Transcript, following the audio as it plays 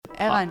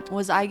Eran,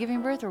 was I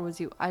giving birth or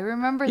was you? I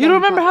remember. You don't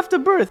remember half the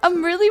birth.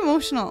 I'm really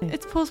emotional.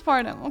 It's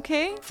postpartum,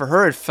 okay? For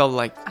her, it felt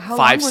like How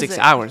long was 5-6 it?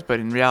 hours, but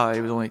in reality,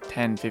 it was only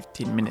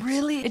 10-15 minutes.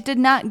 Really? It did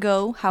not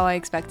go how I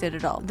expected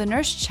at all. The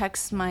nurse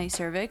checks my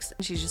cervix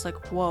and she's just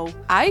like, whoa.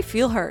 I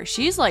feel her.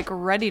 She's like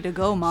ready to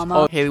go,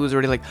 mama. Oh, Haley was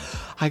already like,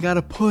 I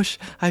gotta push.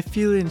 I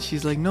feel it. And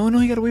she's like, no,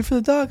 you gotta wait for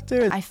the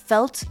doctor. I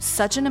felt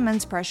such an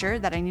immense pressure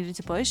that I needed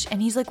to push. And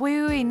he's like,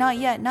 wait, not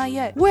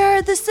yet. Where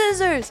are the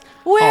scissors?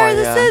 Where are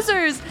the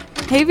scissors?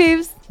 Hey, babes.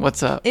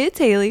 What's up? It's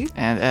Haley.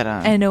 And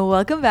Eran. And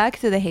welcome back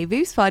to the Hey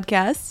Babes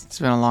podcast. It's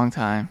been a long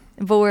time.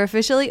 But we're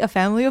officially a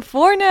family of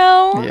 4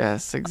 now.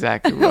 Yes,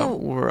 exactly.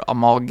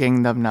 I'm all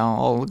ganged up now,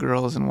 all the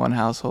girls in one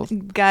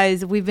household.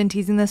 Guys, we've been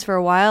teasing this for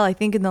a while. I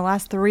think in the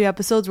last 3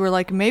 episodes, we're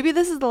like, maybe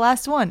this is the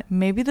last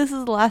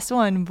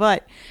one.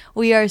 But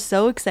we are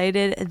so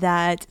excited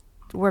that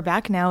we're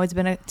back now. It's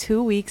been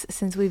 2 weeks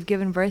since we've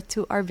given birth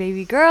to our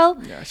baby girl.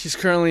 Yeah, she's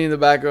currently in the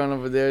background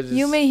over there.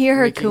 You may hear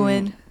her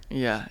cooing.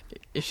 Yeah,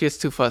 if she gets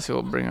too fussy,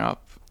 we'll bring her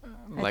up.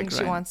 I think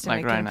she wants to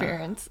make an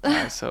appearance.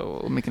 So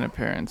we'll make an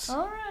appearance.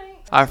 All right.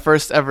 Our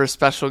first ever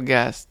special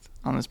guest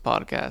on this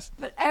podcast.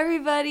 But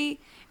everybody,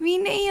 me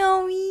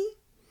Naomi.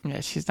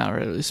 Yeah, she's not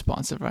really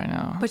responsive right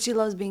now. But she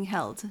loves being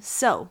held.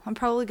 So I'm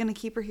probably going to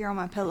keep her here on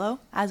my pillow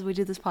as we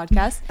do this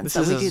podcast. And this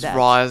so is we do as that.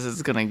 raw as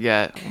it's going to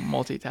get.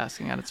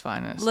 Multitasking at its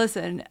finest.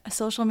 Listen,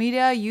 social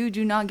media, you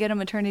do not get a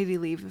maternity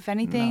leave. If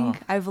anything, No.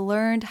 I've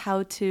learned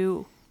how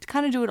to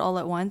kind of do it all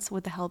at once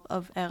with the help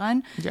of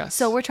Eran. Yes.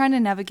 So we're trying to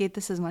navigate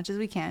this as much as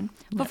we can.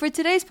 But for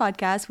today's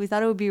podcast, we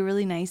thought it would be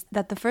really nice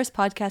that the first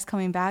podcast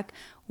coming back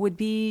would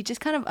be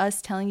just kind of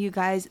us telling you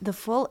guys the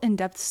full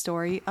in-depth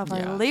story of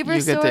our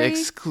labor story. You get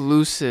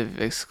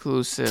the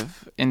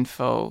exclusive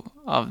info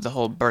of the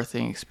whole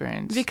birthing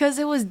experience. Because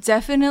it was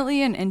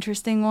definitely an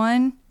interesting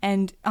one.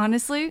 And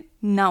honestly,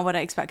 not what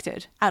I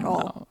expected at all.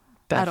 No,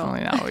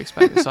 definitely not what we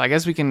expected. So I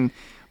guess we can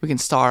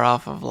start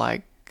off of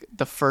like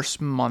the first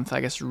month,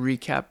 I guess,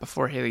 recap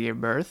before Haley gave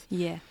birth.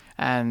 Yeah.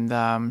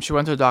 And she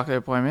went to a doctor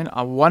appointment.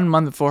 1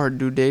 month before her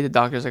due date, the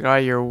doctor's like, all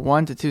right, you're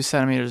 1 to 2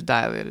 centimeters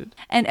dilated.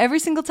 And every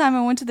single time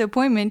I went to the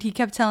appointment, he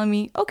kept telling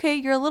me, okay,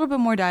 you're a little bit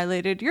more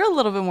dilated. You're a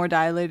little bit more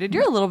dilated.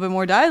 You're a little bit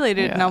more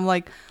dilated. Yeah. And I'm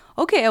like,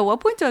 okay, at what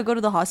point do I go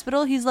to the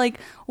hospital? He's like,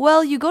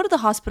 well, you go to the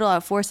hospital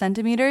at 4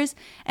 centimeters.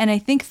 And I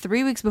think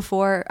 3 weeks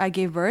before I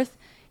gave birth,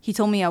 he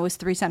told me I was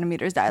 3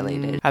 centimeters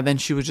dilated. And then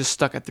she was just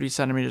stuck at 3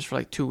 centimeters for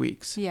like 2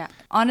 weeks. Yeah.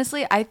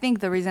 Honestly, I think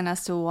the reason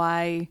as to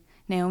why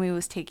Naomi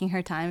was taking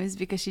her time is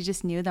because she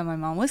just knew that my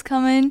mom was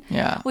coming.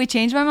 Yeah. We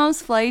changed my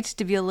mom's flight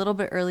to be a little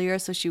bit earlier,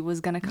 so she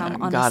was going to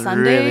come on God a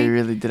Sunday.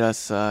 really did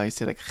us, he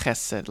said like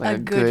chesed, like A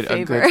good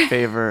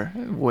favor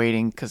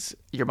waiting, because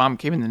your mom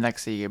came in the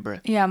next day you gave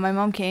birth. Yeah, my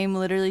mom came.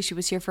 Literally, she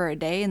was here for a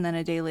day, and then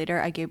a day later,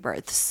 I gave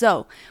birth.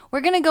 So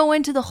we're going to go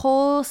into the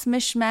whole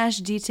smish-mash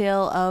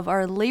detail of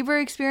our labor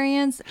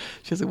experience.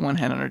 She has like one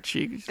hand on her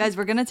cheek. Guys,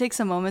 we're going to take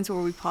some moments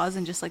where we pause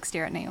and just like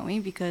stare at Naomi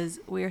because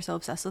we are so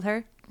obsessed with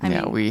her.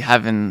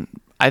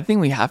 I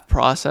think we have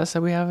processed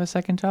that we have a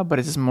second child, but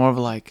it's just more of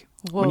like,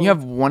 when you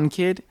have one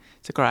kid,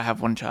 it's like, all right, I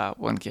have one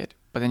kid.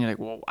 But then you're like,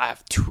 well, I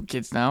have 2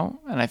 kids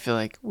now. And I feel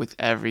like with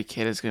every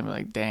kid, it's going to be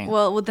like, dang.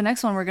 Well, with the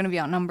next one, we're going to be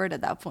outnumbered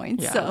at that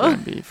point. Yeah, so. we're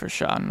going to be for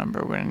sure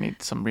outnumbered. We're going to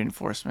need some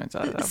reinforcements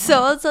out of that So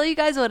point. I'll tell you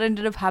guys what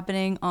ended up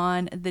happening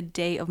on the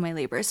day of my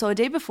labor. So a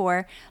day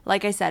before,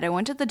 like I said, I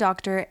went to the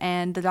doctor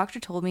and the doctor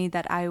told me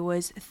that I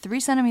was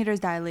 3 centimeters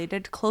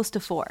dilated, close to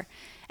 4.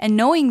 And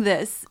knowing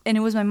this, and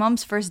it was my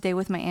mom's first day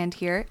with my aunt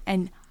here,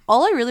 and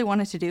all I really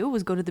wanted to do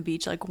was go to the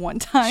beach like one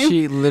time.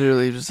 She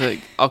literally was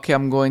like, okay,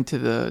 I'm going to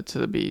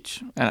the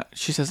beach. And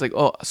she says like,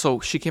 oh,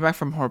 so she came back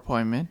from her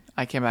appointment.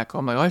 I came back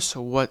home. I'm like, oh,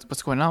 so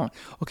what's going on?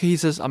 Okay, he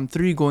says, I'm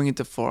 3 going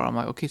into 4. I'm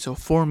like, okay, so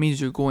 4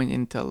 means you're going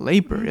into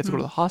labor. You have to go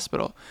to the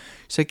hospital.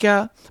 She's like,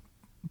 yeah,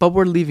 but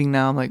we're leaving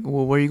now. I'm like,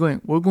 well, where are you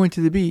going? We're going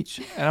to the beach.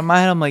 And in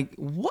my head, I'm like,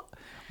 what?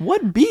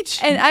 What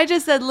beach? And I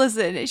just said,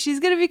 listen, she's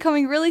going to be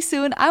coming really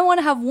soon. I want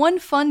to have one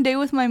fun day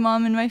with my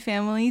mom and my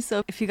family.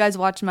 So if you guys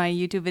watched my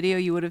YouTube video,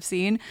 you would have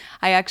seen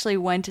I actually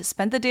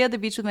spent the day at the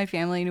beach with my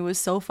family, and it was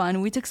so fun.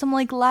 We took some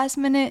like last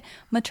minute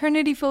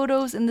maternity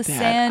photos in the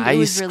sand. It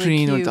was really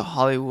cute. With the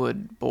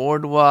Hollywood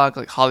boardwalk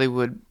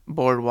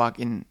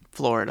in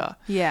Florida.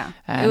 Yeah,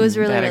 and it was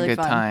really, had a really good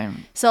fun.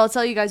 Time. So I'll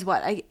tell you guys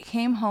what, I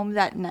came home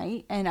that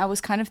night and I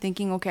was kind of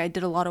thinking, okay, I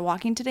did a lot of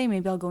walking today.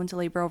 Maybe I'll go into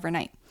labor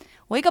overnight.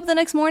 Wake up the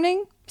next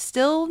morning,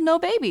 still no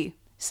baby.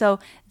 So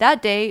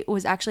that day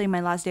was actually my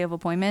last day of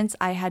appointments.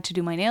 I had to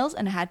do my nails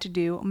and I had to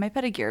do my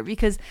pedicure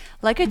because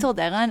like I told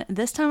Eran,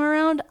 this time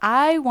around,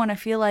 I want to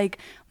feel like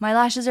my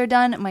lashes are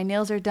done, my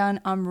nails are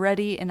done, I'm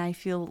ready, and I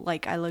feel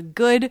like I look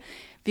good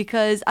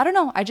because I don't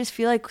know, I just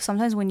feel like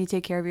sometimes when you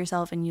take care of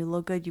yourself and you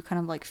look good, you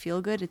kind of like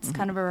feel good. It's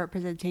kind of a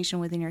representation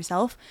within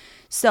yourself.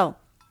 So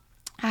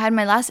I had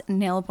my last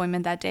nail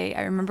appointment that day.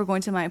 I remember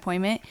going to my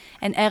appointment,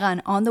 and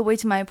Eran, on the way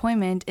to my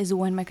appointment is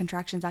when my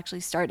contractions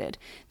actually started.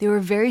 They were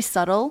very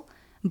subtle,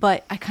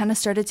 but I kind of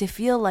started to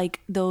feel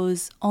like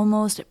those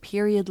almost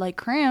period-like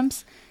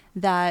cramps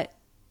that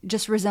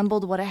just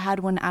resembled what I had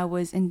when I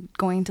was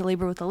going to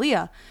labor with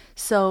Aaliyah.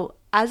 So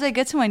as I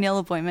get to my nail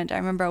appointment, I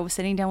remember I was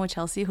sitting down with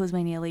Chelsea, who's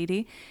my nail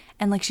lady,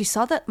 and like she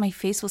saw that my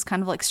face was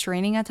kind of like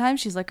straining at times.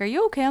 She's like, "Are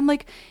you okay?" I'm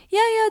like,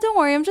 "Yeah, don't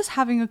worry. I'm just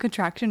having a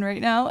contraction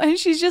right now." And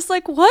she's just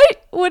like,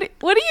 "What? What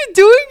are you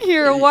doing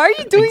here? Why are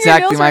you doing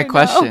exactly your nails my right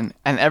question? now?"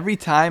 And every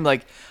time,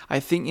 like I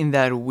think in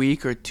that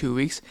week or 2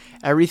 weeks,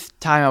 every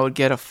time I would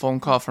get a phone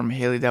call from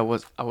Haley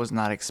that I was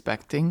not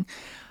expecting,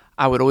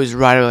 I would always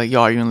write her like,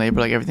 "Yo, are you in labor?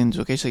 Like everything's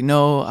okay?" She's like,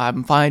 "No,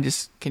 I'm fine.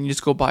 Can you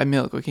just go buy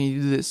milk? Or can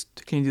you do this?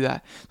 Can you do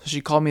that?" So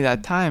she called me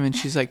that time and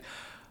she's like,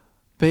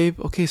 "Babe,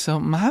 okay, so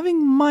I'm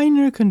having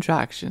minor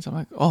contractions." I'm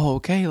like, "Oh,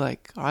 okay,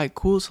 like, all right,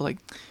 cool. So like,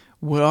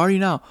 where are you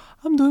now?"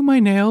 "I'm doing my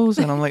nails."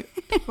 And I'm like,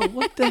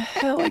 "What the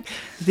hell?" Like,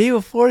 the day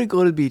before you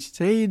go to the beach,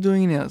 today you're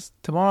doing nails.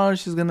 Tomorrow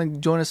she's gonna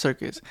join a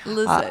circus.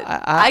 Listen,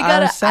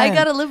 I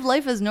gotta live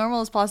life as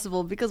normal as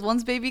possible because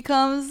once baby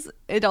comes,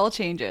 it all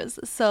changes.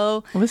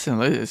 So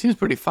listen, it seems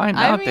pretty fine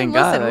now. I mean, thank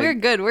listen, God.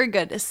 Like, we're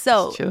good.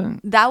 So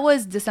chilling. that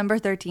was December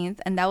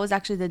 13th, and that was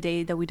actually the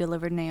day that we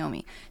delivered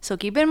Naomi. So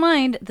keep in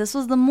mind, this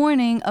was the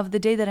morning of the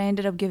day that I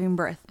ended up giving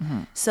birth.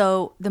 Mm-hmm.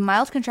 So the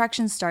mild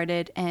contractions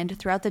started, and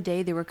throughout the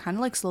day, they were kind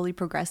of like slowly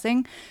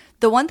progressing.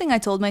 The one thing I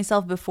told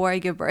myself before I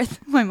give birth,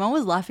 my mom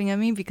was laughing at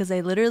me because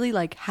I literally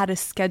like had a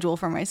schedule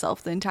for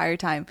myself the entire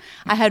time.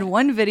 I had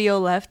one video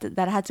left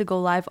that had to go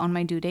live on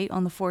my due date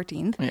on the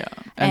 14th. Yeah.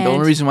 And the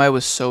only reason why it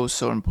was so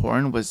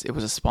important was it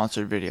was a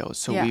sponsored video.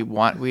 So Yeah.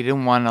 we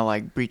didn't want to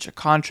like breach a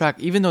contract,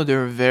 even though they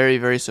were very,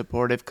 very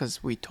supportive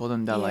because we told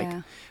them that like,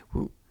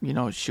 you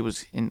know, she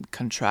was in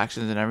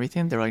contractions and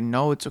everything. They're like,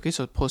 "No, it's okay.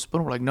 So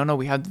postpone." We're like, no,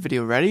 we have the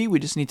video ready. We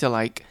just need to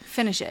like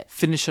finish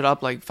it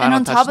up, like final and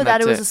on touch, top of that,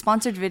 that's it was a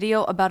sponsored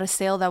video about a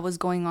sale that was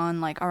going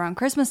on like around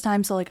Christmas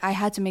time. So like I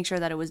had to make sure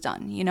that it was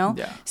done, you know?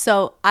 Yeah.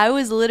 So I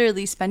was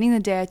literally spending the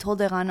day. I told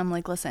Eran, I'm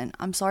like, "Listen,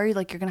 I'm sorry.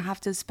 Like you're going to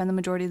have to spend the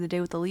majority of the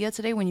day with Aaliyah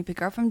today when you pick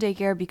her up from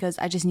daycare because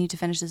I just need to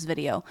finish this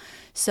video."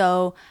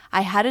 So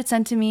I had it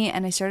sent to me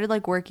and I started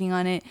like working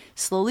on it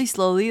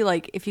slowly.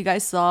 Like if you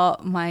guys saw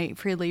my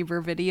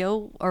pre-labor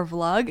video or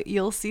vlog,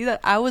 you'll see that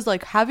I was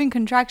like having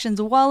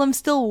contractions while I'm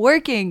still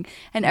working,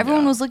 and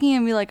everyone was looking at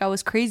me like I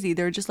was crazy.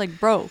 They were just like,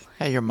 "Bro."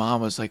 Yeah, your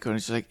mom was like,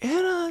 she's like,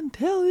 "Aaron,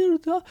 tell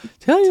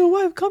your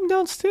wife come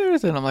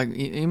downstairs." And I'm like,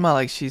 Ima,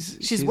 like she's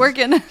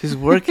working. She's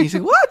working. She's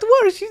like, what?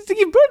 She's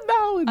taking birth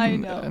now. And, I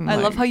know. I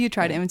love how you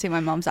try to imitate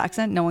my mom's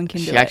accent. No one can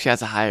do it. She actually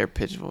has a higher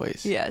pitched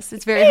voice. Yes,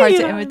 it's very hard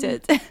to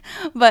imitate.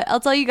 But I'll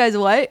tell you guys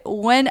what,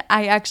 when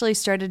I actually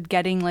started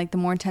getting like the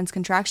more intense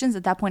contractions,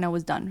 at that point I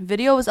was done.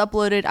 Video was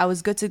uploaded. I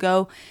was good to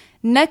go.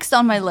 Next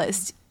on my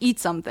list, eat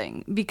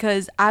something,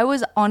 because I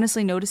was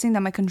honestly noticing that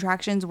my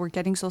contractions were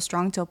getting so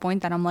strong to a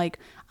point that I'm like,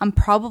 I'm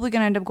probably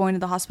going to end up going to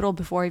the hospital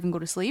before I even go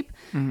to sleep,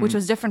 which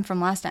was different from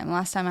last time.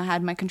 Last time I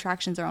had my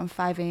contractions around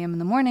 5 a.m. in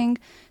the morning,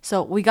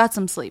 so we got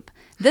some sleep.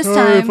 This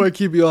time... If I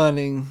keep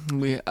yawning,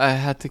 I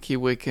had to keep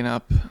waking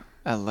up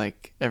at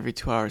like every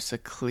 2 hours to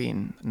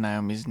clean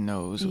Naomi's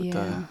nose with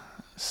the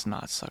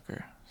snot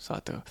sucker. So I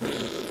had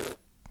to...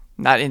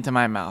 Not into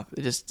my mouth.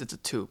 It's a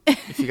tube.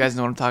 If you guys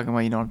know what I'm talking about,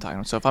 you know what I'm talking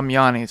about. So if I'm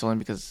yawning, it's only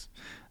because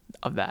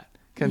of that.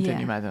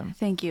 Continue, madam.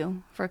 Thank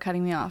you for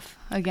cutting me off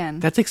again.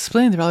 That's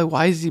explained. They're probably,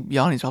 why is he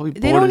yawning? He's probably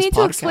bored. They don't need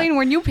to explain.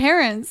 We're new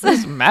parents. It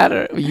doesn't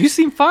matter. You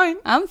seem fine.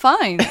 I'm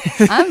fine.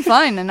 I'm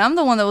fine. And I'm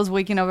the one that was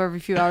waking up every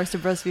few hours to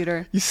breastfeed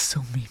her. You're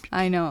so mean.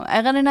 I know.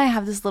 Egan and I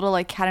have this little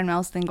like cat and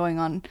mouse thing going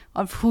on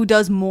of who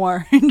does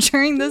more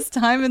during this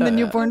time in the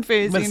newborn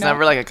phase. But it's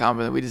never like a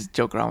compliment. We just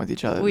joke around with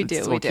each other. We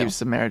It's do. what keeps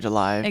the marriage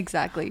alive.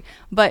 Exactly.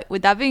 But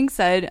with that being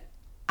said,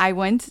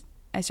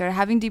 I started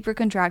having deeper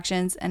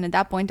contractions, and at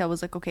that point I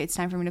was like, okay, it's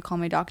time for me to call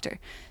my doctor.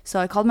 So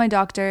I called my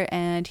doctor,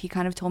 and he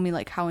kind of told me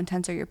like, how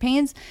intense are your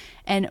pains?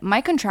 And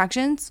my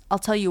contractions, I'll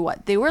tell you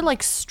what, they were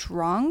like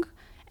strong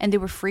and they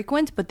were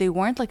frequent, but they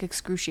weren't like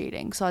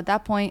excruciating. So at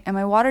that point, and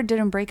my water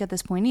didn't break at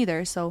this point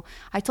either, so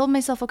I told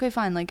myself, okay,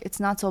 fine, like it's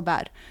not so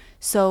bad.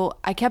 So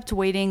I kept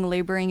waiting,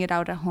 laboring it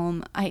out at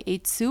home. I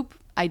ate soup.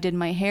 I did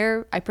my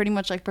hair. I pretty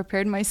much like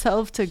prepared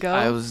myself to go.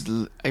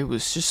 It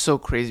was just so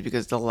crazy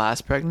because the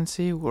last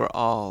pregnancy, we're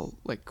all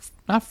like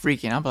not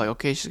freaking out, but like,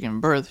 okay, she's giving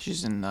birth.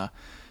 She's in the,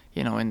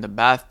 in the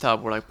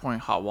bathtub. We're like pouring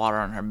hot water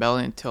on her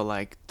belly until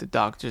like the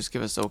doctors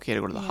give us okay to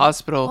go to the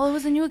hospital. Well, it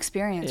was a new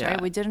experience, right?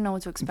 We didn't know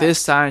what to expect.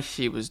 This time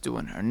she was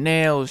doing her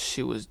nails.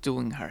 She was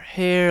doing her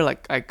hair.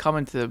 Like I come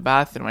into the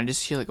bathroom, I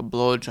just hear like a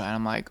blow dry. And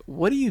I'm like,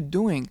 what are you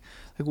doing?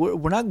 Like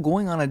we're not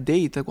going on a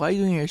date. Like, why are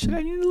you doing your hair? She's like,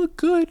 I need to look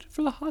good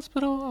for the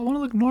hospital. I want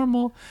to look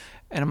normal.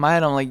 And in my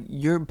head, I'm like,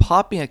 you're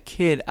popping a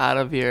kid out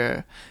of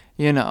your,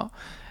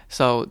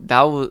 So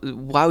that was,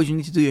 why would you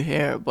need to do your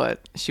hair?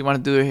 But she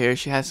wanted to do her hair.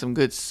 She had some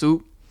good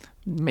soup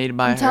made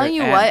by her. I'm telling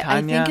you Aunt what,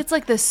 Tanya. I think it's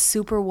like this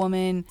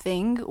superwoman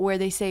thing where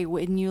they say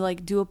when you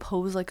like do a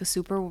pose like a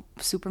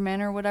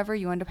Superman or whatever,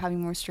 you end up having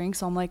more strength.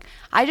 So I'm like,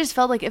 I just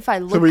felt like if I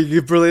look, so you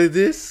relate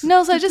this?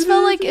 No, so I just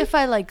felt like if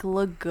I like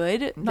look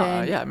good,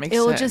 then it makes it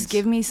will sense. just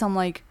give me some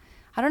like,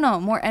 I don't know,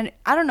 more, and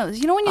I don't know.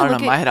 You know when you I don't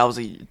look know. In my head, I was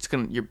like,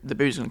 the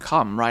baby's gonna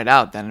come right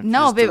out. Then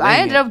no, babe, I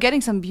ended up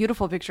getting some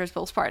beautiful pictures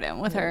postpartum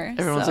with her.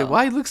 Everyone's like,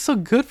 "Wow, you look so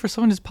good for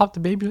someone who's popped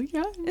a baby." Like,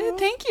 yeah,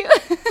 thank you.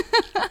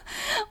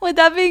 With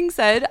that being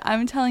said,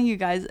 I'm telling you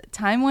guys,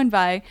 time went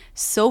by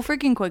so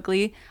freaking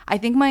quickly. I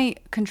think my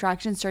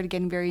contractions started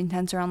getting very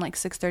intense around like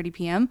 6:30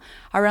 p.m.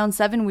 Around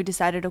 7, we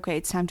decided, okay,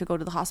 it's time to go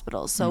to the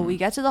hospital. So we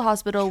get to the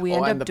hospital. We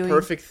end up doing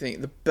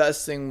the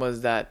best thing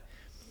was that.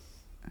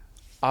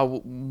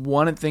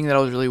 One thing that I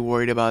was really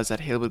worried about is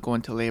that Haley would go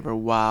into labor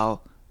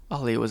while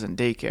Aaliyah was in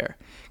daycare.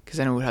 Because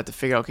then we would have to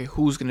figure out, okay,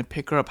 who's going to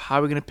pick her up? How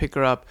are we going to pick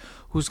her up?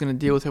 Who's going to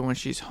deal with her when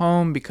she's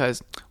home?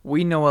 Because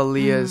we know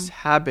Aaliyah's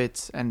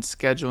habits and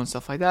schedule and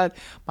stuff like that.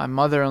 My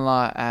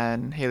mother-in-law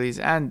and Haley's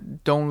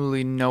aunt don't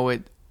really know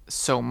it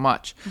so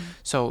much.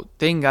 So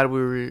thank God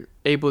we were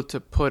able to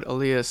put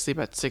Aaliyah to sleep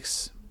at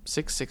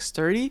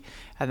 6:30.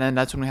 And then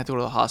that's when we had to go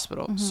to the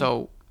hospital.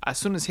 So as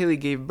soon as Haley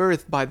gave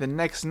birth, by the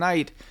next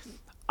night,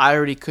 I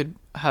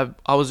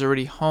was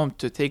already home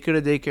to take her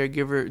to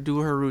daycare, do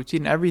her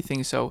routine,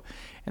 everything. So,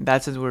 in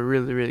that sense, we're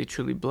really, really,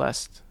 truly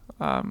blessed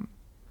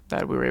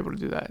that we were able to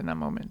do that in that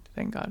moment.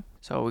 Thank God.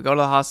 So we go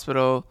to the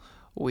hospital.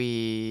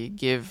 We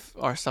give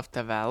our stuff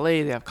to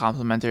valet. They have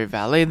complimentary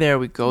valet there.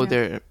 We go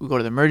there. We go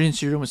to the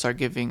emergency room. We start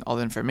giving all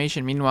the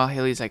information. Meanwhile,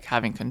 Haley's like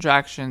having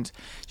contractions.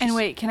 And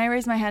wait, can I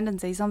raise my hand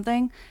and say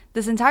something?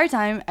 This entire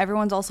time,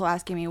 everyone's also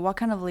asking me, what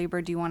kind of labor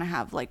do you want to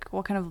have? Like,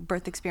 what kind of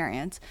birth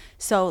experience?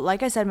 So,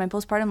 like I said, my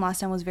postpartum last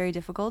time was very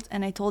difficult.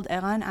 And I told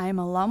Eran I am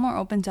a lot more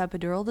open to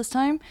epidural this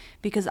time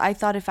because I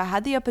thought if I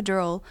had the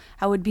epidural,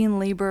 I would be in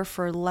labor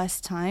for less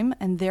time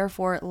and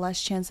therefore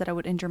less chance that I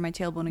would injure my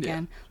tailbone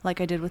again,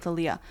 like I did with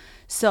Aaliyah.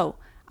 So,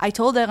 I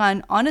told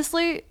Eran,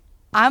 honestly,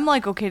 I'm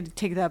like, okay to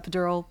take the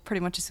epidural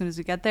pretty much as soon as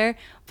we get there,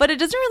 but it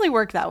doesn't really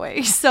work that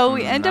way. So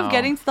we end up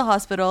getting to the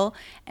hospital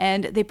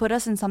and they put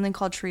us in something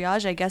called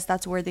triage. I guess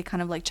that's where they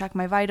kind of like check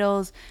my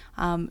vitals,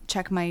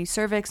 check my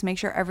cervix, make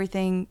sure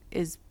everything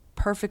is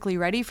perfectly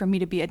ready for me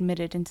to be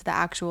admitted into the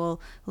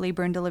actual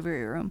labor and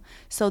delivery room.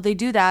 So they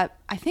do that.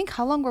 I think,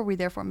 how long were we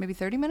there for? Maybe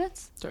 30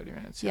 minutes? 30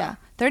 minutes, yeah.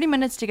 30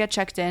 minutes to get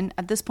checked in.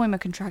 At this point, my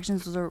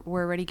contractions were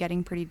already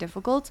getting pretty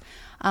difficult.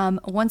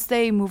 Once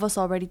they move us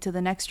already to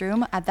the next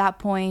room, at that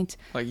point...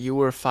 Like you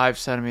were 5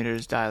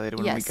 centimeters dilated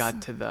when we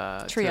got to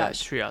the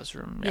triage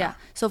room. Yeah.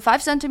 So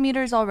 5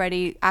 centimeters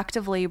already,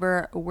 active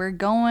labor, we're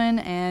going,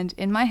 and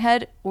in my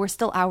head, we're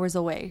still hours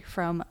away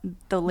from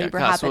the labor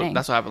happening.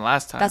 That's what happened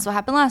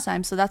last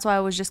time. So that's why I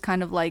was just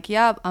kind of like,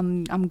 yeah,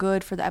 I'm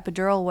good for the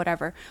epidural,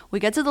 whatever. We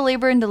get to the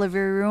labor and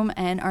delivery room,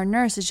 and our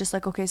nurse is just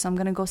like, okay, so I'm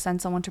going to go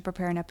send someone to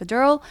prepare an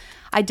epidural.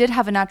 I did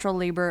have a natural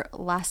labor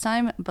last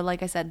time, but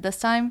like I said, this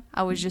time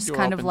I was just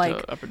kind of like,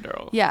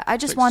 epidural. Yeah, I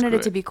just wanted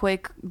it to be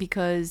quick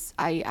because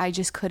I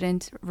just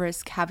couldn't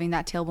risk having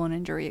that tailbone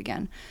injury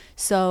again.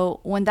 So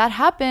when that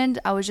happened,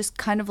 I was just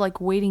kind of like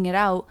waiting it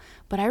out.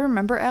 But I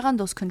remember, Eran,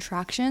 those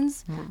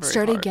contractions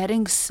started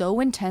getting so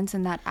intense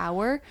in that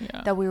hour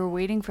that we were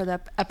waiting for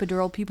the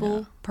epidural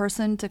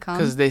person to come.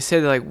 Because they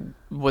said like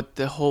what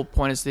the whole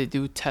point is, they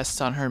do tests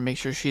on her, make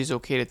sure she's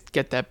okay to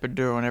get the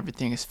epidural and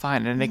everything is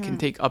fine, and it can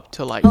take up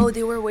to like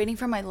they were waiting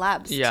for my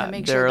labs to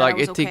make sure that I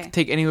was okay.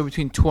 Take anywhere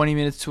between 20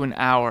 minutes to an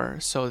hour.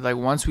 So like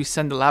once we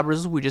send the lab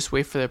results, we just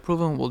wait for the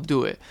approval and we'll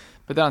do it.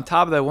 But then on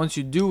top of that, once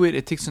you do it,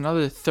 it takes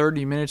another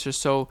 30 minutes or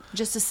so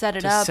just to set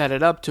it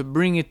up, to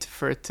bring it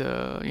for it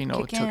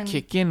to,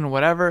 kick in or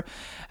whatever.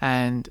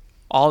 And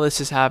all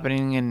this is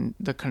happening and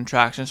the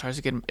contraction starts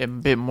to get a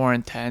bit more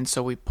intense.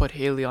 So we put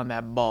Haley on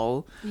that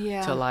ball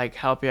to like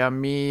help you out.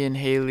 Me and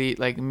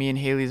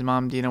Haley's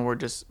mom, Dina, were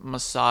just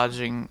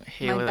massaging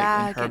Haley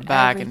like in her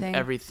back and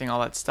everything, all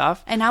that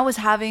stuff. And I was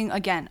having,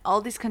 again, all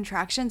these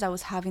contractions. I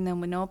was having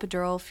them with no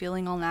epidural,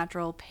 feeling all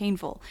natural,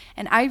 painful.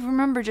 And I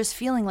remember just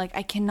feeling like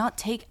I cannot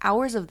take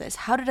hours of this.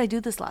 How did I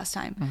do this last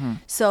time?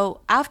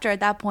 So at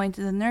that point,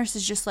 the nurse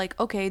is just like,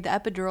 okay, the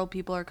epidural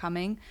people are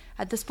coming.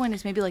 At this point,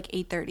 it's maybe like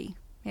 8:30.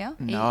 Yeah,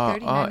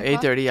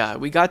 8:30. Yeah,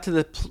 we got to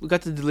the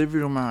delivery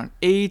room around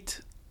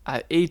 8.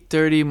 At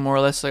 8:30, more or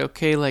less, like,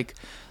 okay, like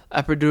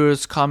epidural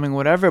is coming,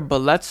 whatever.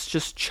 But let's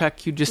just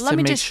check you to make sure. Let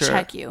me just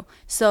check you.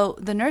 So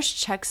the nurse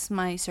checks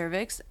my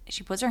cervix.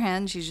 She puts her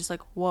hand. She's just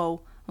like,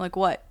 "Whoa!" I'm like,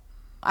 "What?"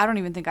 I don't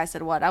even think I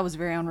said what. I was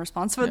very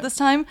unresponsive at this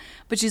time.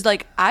 But she's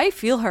like, "I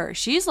feel her.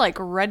 She's like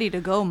ready to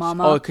go,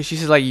 mama." Oh, because she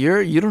says like,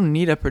 you don't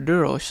need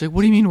epidural. She's like,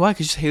 "What do you mean? Why?"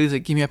 Because Haley's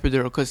like, "Give me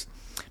epidural,"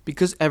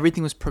 because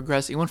everything was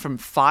progressing. It went from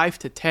 5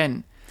 to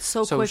 10.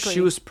 So quickly.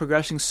 She was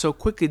progressing so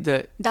quickly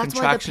that that's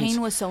why the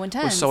pain was so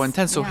intense.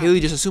 So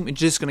Haley just assumed it's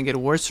just going to get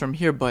worse from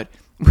here, but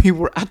we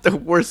were at the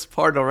worst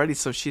part already.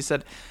 So she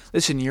said,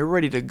 listen, you're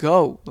ready to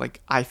go.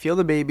 Like, I feel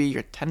the baby.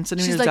 You're 10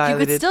 centimeters She's like, dilated.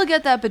 You could still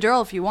get the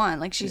epidural if you want.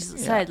 Like she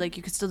said, like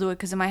you could still do it.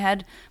 Because in my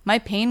head, my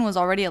pain was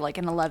already at like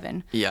an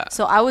 11. Yeah.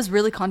 So I was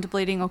really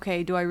contemplating,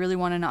 okay, do I really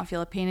want to not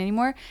feel a pain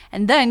anymore?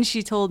 And then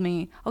she told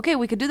me, okay,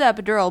 we could do the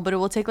epidural, but it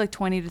will take like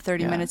 20 to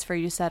 30 minutes for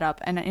you to set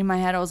up. And in my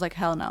head, I was like,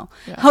 hell no.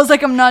 Yeah. I was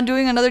like, I'm not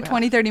doing another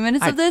 20, 30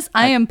 minutes of this.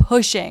 I am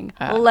pushing.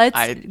 Let's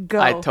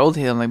go. I told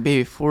him, like,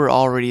 baby, if we're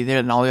already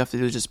there, then all we have to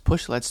do is just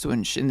push. Let's do it.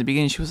 And in the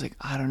beginning, she was like,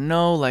 I don't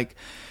know, like,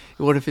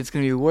 what if it's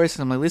going to be worse?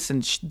 And I'm like,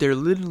 listen, they're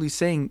literally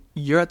saying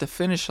you're at the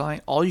finish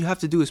line. All you have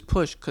to do is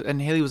push.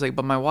 And Haley was like,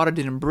 but my water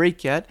didn't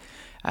break yet.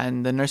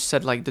 And the nurse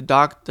said, like, the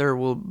doctor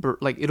will,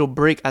 it'll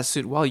break as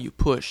soon while you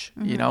push,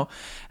 you know?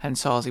 And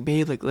so I was like,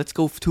 babe, like, let's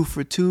go 2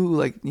 for 2.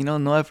 Like, you know,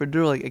 no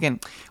epidural. Like, again,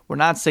 we're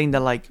not saying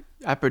that, like,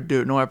 no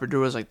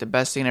epidural is, like, the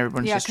best thing.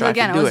 Everyone's just trying to do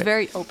it. Yeah, again, I was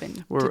very open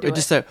to do it.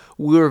 Just that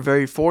we were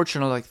very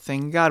fortunate. Like,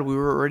 thank God we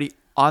were already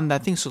on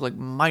that thing, so like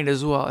might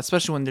as well,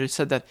 especially when they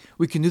said that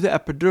we can do the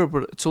epidural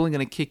but it's only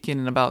going to kick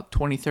in about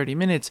 20-30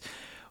 minutes.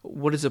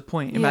 What is the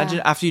point?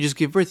 Imagine after you just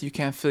give birth, you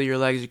can't feel your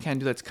legs, you can't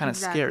do that. It's kind of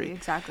scary.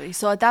 Exactly.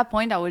 So at that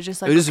point I was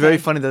just like, it was just very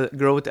funny. The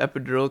girl with the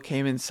epidural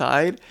came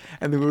inside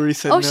and then we already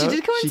said, she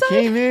did come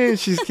inside?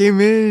 She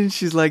came in,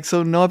 she's like,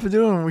 so no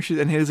epidural?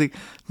 And he was like,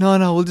 no,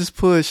 we'll just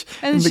push.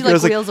 And then she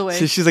like wheels away.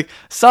 So she's like,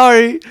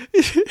 sorry,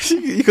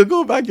 you could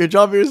go back, your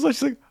job here. So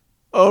she's like,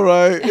 all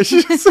right. And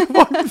she just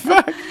walked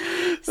back.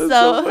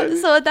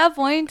 So at that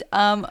point,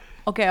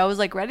 okay, I was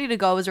like ready to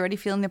go. I was already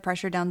feeling the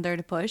pressure down there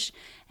to push.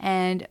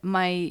 And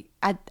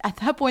at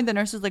that point, the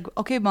nurse was like,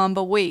 okay, Mom,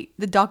 but wait,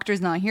 the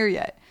doctor's not here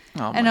yet.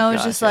 And I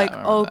was just like,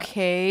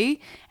 okay.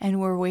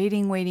 And we're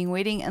waiting.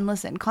 And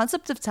listen,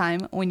 concept of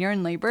time when you're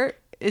in labor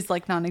is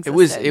like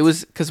non-existent. It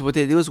was because what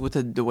they do is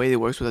with the way it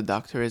works with a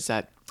doctor is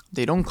that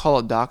they don't call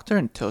a doctor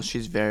until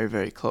she's very,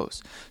 very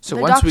close. So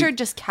the doctor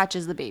just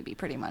catches the baby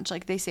pretty much,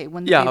 like they say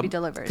when the baby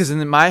delivers. Because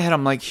in my head,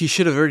 I'm like, he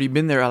should have already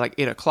been there at like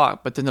 8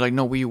 o'clock. But then they're like,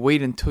 no, we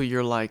wait until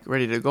you're like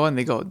ready to go. And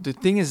they go, the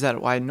thing is that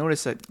I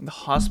noticed that the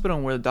hospital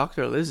where the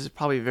doctor lives is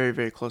probably very,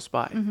 very close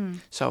by.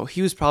 So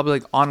he was probably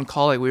like on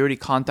call. Like we already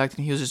contacted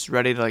him. He was just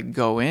ready to like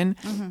go in.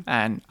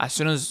 And as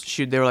soon as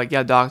they were like,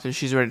 yeah, doctor,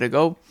 she's ready to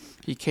go.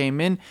 He came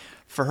in.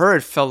 For her,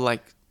 it felt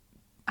like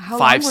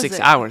 5-6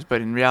 hours,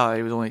 but in reality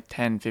it was only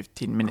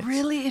 10-15 minutes.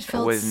 Really? It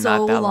felt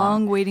so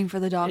long waiting for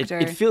the doctor.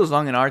 It feels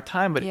long in our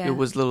time, but it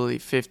was literally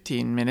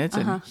 15 minutes.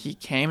 And he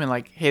came and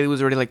like Haley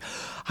was already like,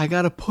 I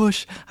gotta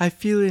push, I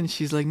feel it. And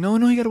she's like, no,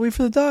 you gotta wait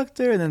for the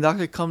doctor. And then the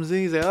doctor comes in,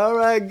 he's like, all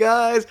right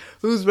guys,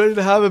 who's ready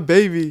to have a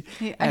baby?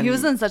 He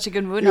was in such a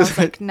good mood. I was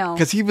like, no,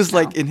 because he was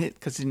like in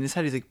his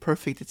head he's like,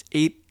 perfect, it's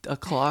 8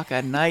 o'clock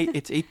at night,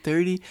 it's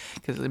 8:30.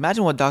 Because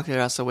imagine what doctor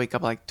has to wake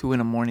up like 2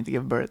 a.m. to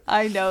give birth.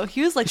 I know.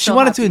 He was like, he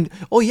wanted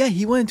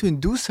to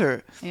induce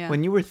her. Yeah.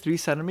 When you were 3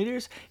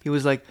 centimeters, he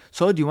was like,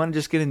 so do you want to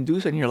just get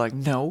induced? And you're like,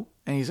 no.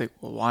 And he's like,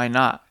 well, why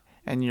not?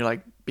 And you're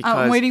like, because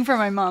I'm waiting for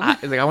my mom.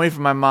 I'm waiting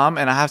for my mom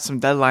and I have some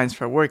deadlines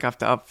for work I have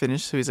to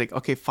finish. So he's like,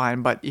 okay,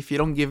 fine, but if you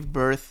don't give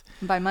birth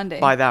by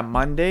that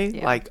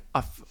Monday, like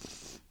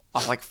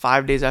like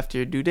 5 days after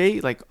your due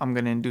date, like I'm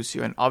gonna induce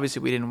you. And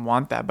obviously we didn't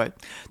want that, but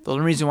the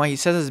only reason why he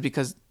says this is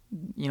because,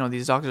 you know,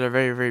 these doctors are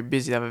very, very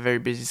busy. They have a very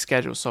busy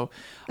schedule. So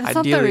that's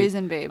not the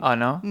reason, babe. Oh,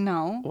 no?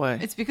 No.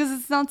 What? It's because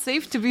it's not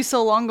safe to be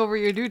so long over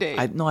your due date.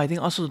 I think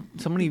also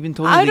somebody even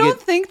told me I don't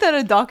think that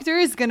a doctor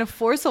is going to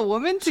force a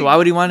woman to. So why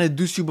would he want to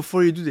induce you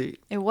before your due date?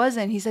 It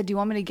wasn't. He said, do you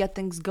want me to get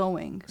things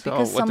going? So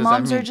because some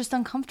moms are just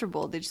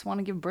uncomfortable. They just want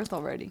to give birth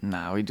already.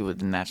 Nah, we do it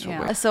the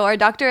natural way. So our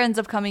doctor ends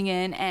up coming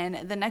in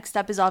and the next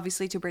step is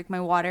obviously to break my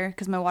water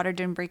because my water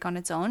didn't break on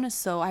its own.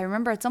 So I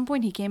remember at some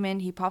point he came in,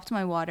 he popped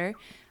my water.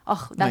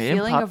 Oh, that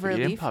feeling of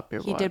relief.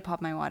 He did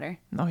pop my water.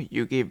 No,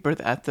 you gave birth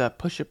at the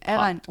push-up pop.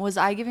 Evan, was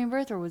I giving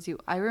birth or was you?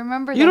 I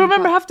remember. You don't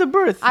remember half the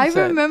birth. I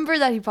remember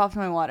that he popped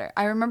my water.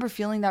 I remember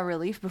feeling that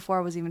relief before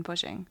I was even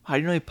pushing. How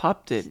do you know he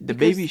popped it? The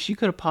baby, she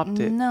could have popped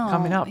it. No.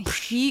 Coming out.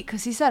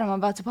 Because he said, I'm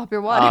about to pop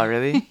your water. Oh,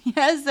 really?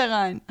 Yes,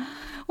 Evan.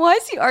 Why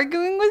is he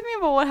arguing with me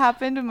about what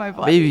happened in my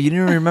body? Baby, you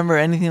didn't remember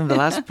anything of the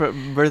last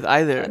birth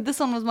either. This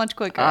one was much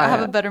quicker. I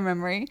have a better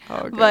memory. Oh,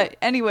 okay. But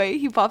anyway,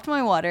 he popped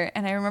my water.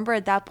 And I remember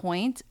at that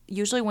point,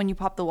 usually when you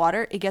pop the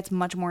water, it gets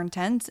much more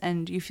intense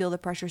and you feel the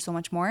pressure so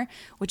much more,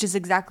 which is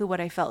exactly what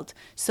I felt.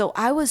 So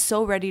I was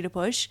so ready to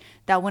push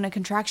that when a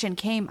contraction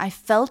came, I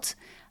felt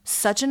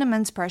such an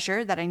immense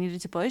pressure that I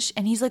needed to push.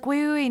 And he's like,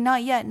 wait,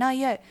 not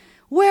yet.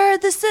 Where are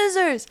the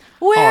scissors?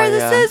 Where are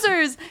the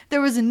scissors? There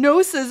was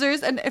no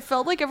scissors, and it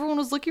felt like everyone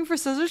was looking for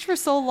scissors for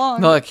so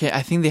long. No, okay.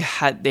 I think they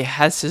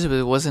had scissors, but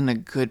it wasn't a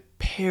good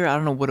pair. I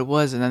don't know what it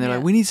was. And then they're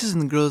like, we need scissors.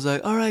 And the girl's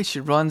like, all right, she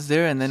runs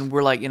there. And then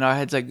we're like, in our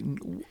heads, like,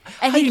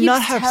 how do you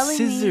not have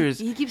scissors?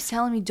 He keeps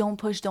telling me, don't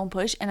push.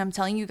 And I'm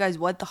telling you guys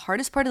what, the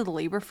hardest part of the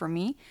labor for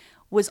me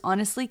was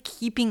honestly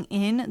keeping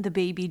in the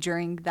baby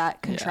during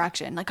that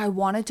contraction. Like I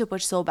wanted to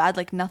push so bad,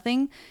 like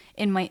nothing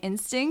in my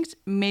instinct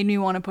made me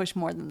want to push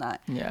more than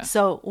that. Yeah.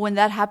 So when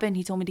that happened,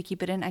 he told me to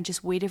keep it in. I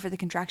just waited for the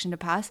contraction to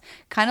pass.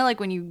 Kind of like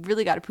when you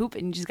really got to poop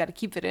and you just got to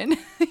keep it in,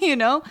 you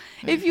know,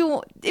 if you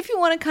want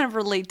to kind of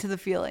relate to the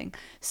feeling.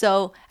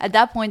 So at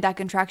that point, that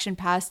contraction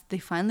passed. They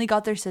finally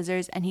got their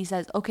scissors and he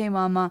says, okay,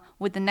 mama,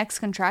 with the next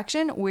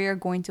contraction, we're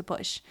going to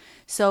push.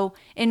 So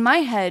in my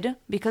head,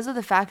 because of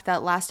the fact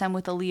that last time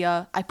with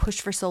Aaliyah, I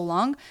pushed for so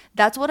long,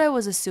 that's what I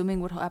was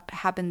assuming would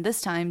happen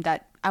this time,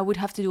 that I would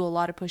have to do a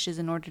lot of pushes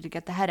in order to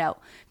get the head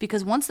out.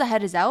 Because once the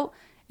head is out,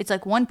 it's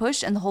like one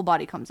push and the whole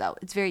body comes out.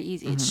 It's very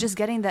easy. It's just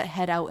getting that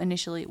head out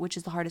initially, which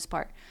is the hardest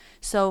part.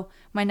 So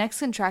my next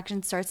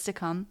contraction starts to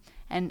come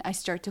and I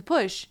start to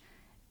push.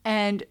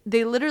 And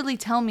they literally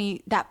tell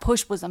me that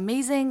push was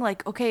amazing.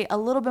 Like, okay, a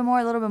little bit more,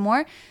 a little bit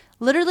more.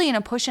 Literally in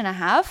a push and a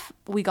half,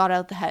 we got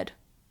out the head.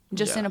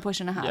 Just in a push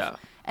and a half. Yeah.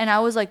 And I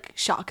was like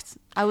shocked.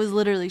 I was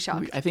literally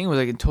shocked. I think it was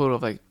like a total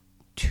of like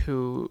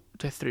 2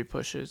 to 3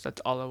 pushes.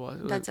 That's all it was.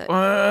 It was That's like,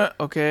 it.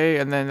 Okay.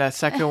 And then that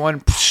second one,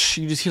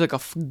 you just hear like a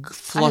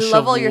flush I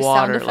love of all your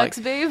water. sound effects,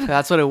 babe.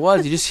 That's what it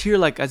was. You just hear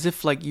like as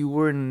if like you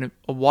were in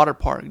a water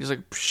park. Just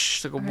like,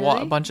 like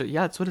Really? a bunch of,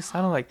 yeah, that's what it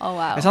sounded like. Oh,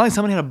 wow. It sounded like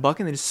someone had a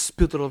bucket and they just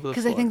spilled it over the floor.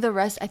 Because I think the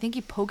rest, I think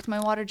he poked my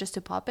water just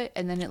to pop it,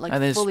 and then it like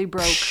and then fully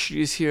broke.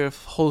 You just hear a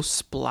whole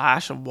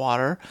splash of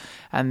water,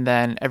 and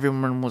then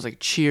everyone was like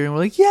cheering. We're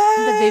like, yeah,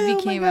 The baby oh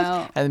my came gosh.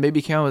 out. And the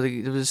baby came out. Was like,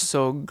 it was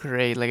so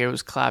great. Like it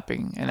was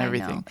clapping and I know.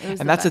 everything. It was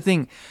And the that's the best.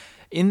 thing.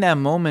 In that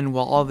moment,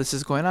 while all this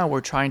is going on,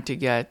 we're trying to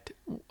get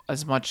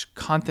as much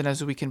content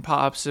as we can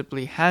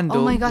possibly handle.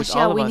 Oh my gosh, with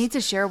yeah, all of we us. need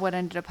to share what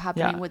ended up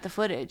happening Yeah. with the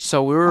footage.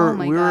 So Oh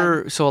my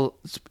God. so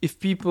if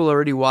people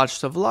already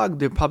watched the vlog,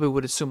 they probably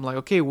would assume like,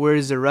 okay, where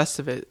is the rest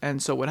of it?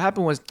 And so what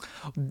happened was,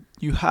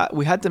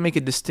 we had to make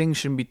a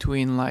distinction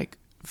between like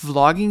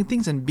vlogging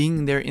things and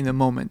being there in the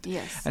moment.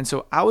 Yes. And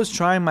so I was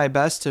trying my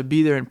best to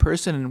be there in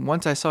person, and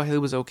once I saw Haley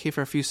was okay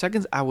for a few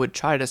seconds, I would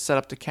try to set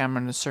up the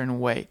camera in a certain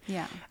way.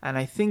 Yeah. And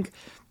I think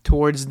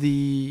towards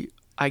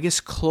I guess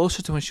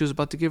closer to when she was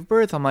about to give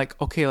birth, I'm like,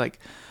 okay, like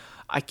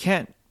I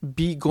can't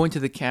be going to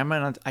the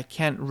camera and I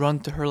can't run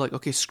to her like,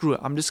 okay, screw it.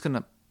 I'm just going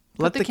to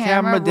let the the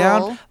camera camera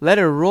down, roll. let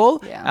it roll.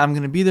 Yeah. And I'm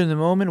going to be there in the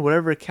moment.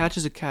 Whatever it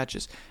catches, it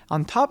catches.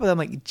 On top of that, I'm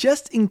like,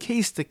 just in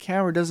case the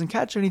camera doesn't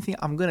catch anything,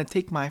 I'm going to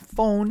take my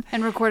phone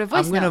And record a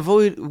voice I'm going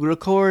note. to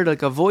record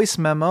like a voice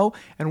memo.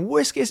 And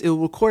worst case, it will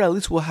record. At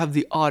least we'll have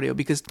the audio,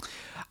 because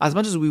as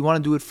much as we want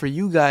to do it for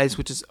you guys,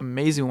 which is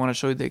amazing, we want to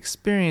show you the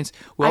experience,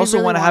 we I also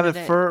really want to have wanted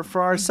it it.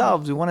 for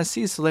ourselves. We want to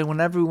see it, so that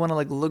whenever we want to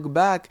like look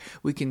back,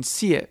 we can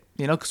see it,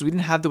 you know, because we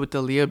didn't have that with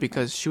Leah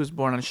because she was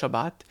born on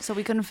Shabbat. So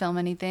we couldn't film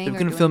anything. We or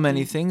couldn't do film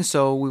anything,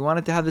 so we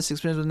wanted to have this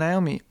experience with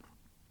Naomi.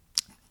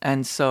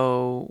 And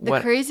so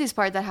The craziest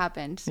part that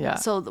happened. Yeah.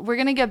 So we're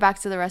going to get back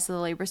to the rest of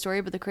the labor story,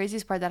 but the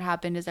craziest part that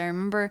happened is I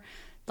remember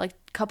like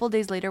a couple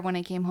days later when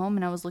I came home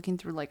and I was looking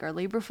through like our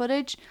labor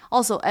footage.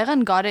 Also,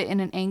 Eran got it in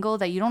an angle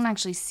that you don't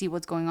actually see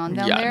what's going on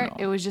down there. no.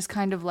 It was just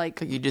kind of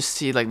like you just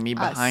see like me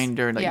behind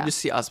her, like Yeah. you just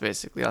see us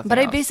basically. nothing But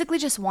I else. basically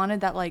just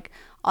wanted that like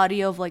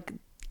audio of like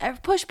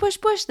push, push,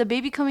 push, the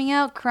baby coming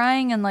out,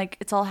 crying, and like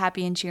it's all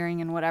happy and cheering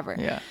and whatever.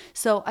 Yeah.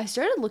 So I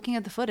started looking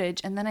at the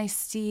footage, and then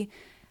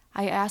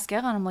I ask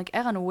Eran, I'm like,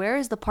 Eran, where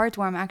is the part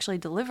where I'm actually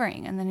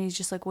delivering? And then he's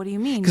just like, what do you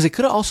mean? Because I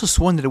could have also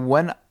sworn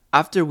that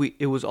after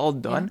it was all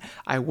done,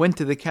 I went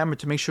to the camera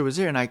to make sure it was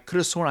there, and I could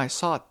have sworn I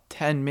saw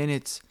 10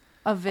 minutes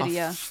Of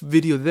video. of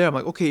video there. I'm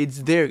like, okay, it's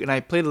there, and I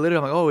played a little.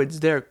 I'm like, oh, it's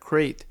there,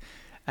 great.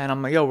 And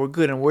I'm like, yo, we're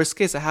good. And worst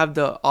case, I have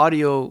the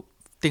audio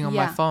thing on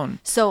my phone.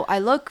 So I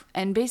look,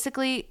 and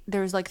basically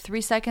there's like 3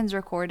 seconds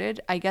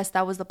recorded. I guess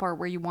that was the part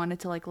where you wanted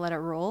to like let it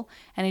roll,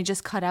 and it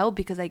just cut out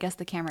because I guess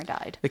the camera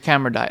died. The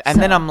camera died, and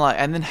then I'm like,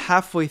 and then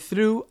halfway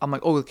through, I'm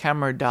like, oh, the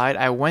camera died.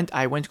 I went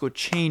to go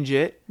change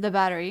it. The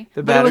battery.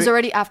 The But it was battery?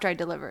 already after I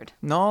delivered.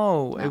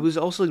 No, it was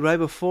also like right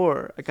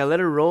before. Like I let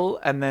it roll,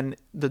 and then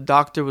the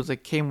doctor was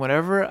like, came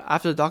whatever.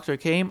 After the doctor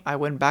came, I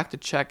went back to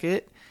check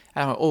it.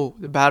 And I'm like, oh,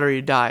 the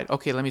battery died.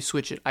 Okay, let me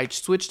switch it. I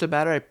switched the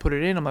battery. I put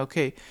it in. I'm like,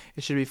 okay,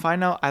 it should be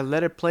fine now. I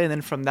let it play, and then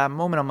from that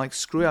moment, I'm like,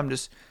 screw it. I'm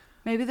just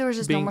Maybe there was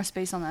just no Being- more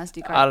space on the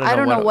SD card. I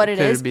don't know what it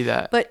could is. be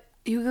that. But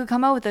you could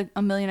come out with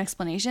a million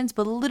explanations,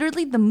 but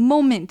literally the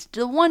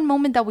one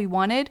moment that we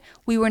wanted,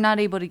 we were not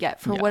able to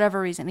get for whatever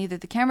reason. Either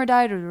the camera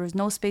died or there was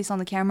no space on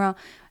the camera.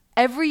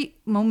 Every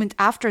moment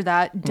after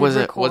that did was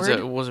record.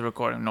 it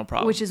recording? No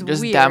problem. Which is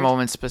just weird. that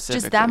moment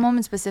specifically. Just that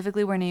moment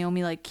specifically where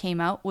Naomi like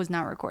came out was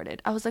not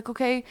recorded. I was like,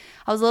 okay.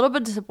 I was a little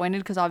bit disappointed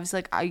because obviously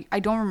like I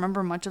don't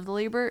remember much of the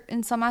labor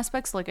in some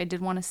aspects. Like I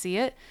did want to see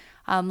it,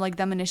 like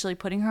them initially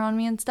putting her on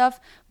me and stuff.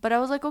 But I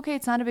was like, okay,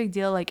 it's not a big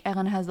deal. Like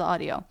Eran has the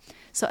audio.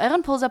 So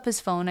Eran pulls up his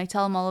phone. I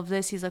tell him all of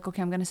this. He's like,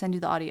 okay, I'm gonna send you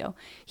the audio.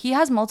 He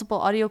has multiple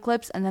audio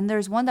clips, and then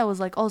there's one that was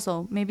like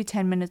also maybe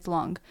 10 minutes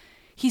long.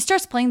 He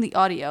starts playing the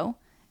audio.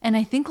 And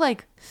I think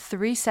like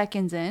 3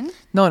 seconds in.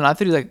 No, not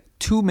 3. Like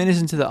 2 minutes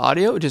into the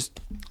audio,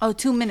 just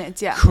 2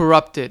 minutes, yeah.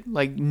 corrupted.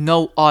 Like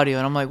no audio,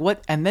 and I'm like,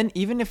 what? And then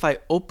even if I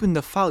open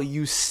the file,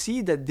 you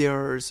see that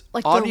there's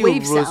Like the audio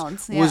wave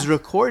sounds, was yeah.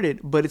 recorded,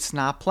 but it's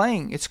not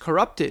playing. It's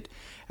corrupted,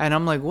 and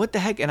I'm like, what the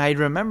heck? And I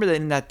remember that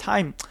in that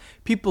time,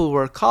 people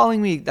were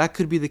calling me. That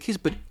could be the case,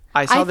 but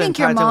I saw I the think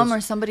your entire time mom was-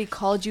 or somebody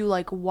called you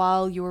like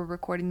while you were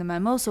recording the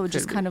memo, so it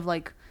just Could be. kind of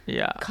like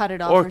yeah cut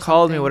it off or or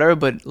called me, something. whatever.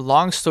 But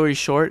long story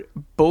short,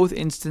 both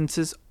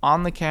instances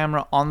on the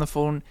camera, on the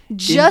phone,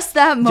 Just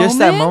that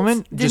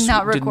moment did just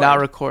not did not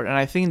record. record. And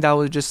I think that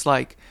was just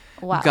like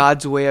Wow.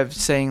 God's way of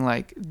saying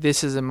like,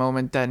 this is a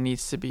moment that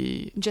needs to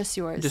be just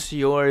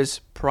yours,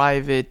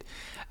 private.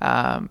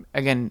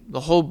 Again,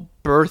 the whole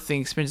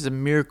birthing experience is a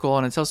miracle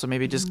in itself, so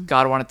maybe just Mm-hmm.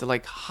 God wanted to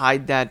like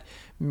hide that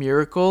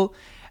miracle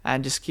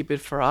and just keep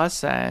it for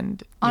us.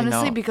 And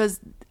honestly, because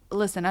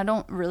listen, I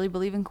don't really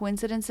believe in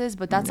coincidences,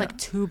 but that's like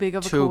too big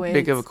of a too coincidence.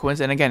 big of a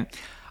coincidence. And again,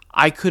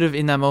 I could have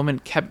in that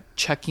moment kept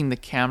checking the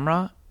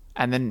camera,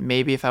 and then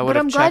maybe if I would But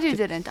have I'm checked glad you it-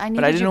 didn't. I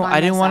but I needed didn't. you by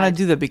I didn't my want to side.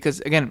 do that because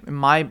again,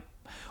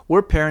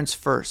 we're parents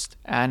first,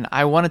 and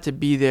I wanted to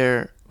be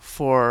there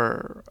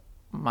for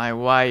my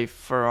wife,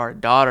 for our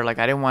daughter. Like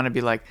I didn't want to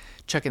be like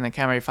checking the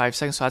camera every 5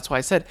 seconds. So that's why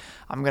I said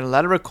I'm gonna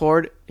let it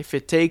record. If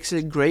it takes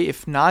it, great.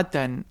 If not,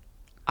 then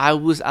I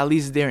was at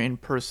least there in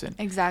person.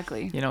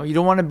 Exactly. You know, you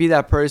don't want to be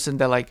that person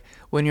that like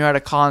when you're at a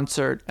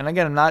concert. And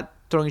again, I'm not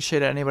throwing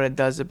shit at anybody that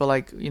does it, but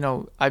like, you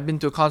know, I've been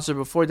to a concert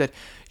before that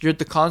you're at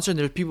the concert and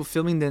there's people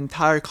filming the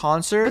entire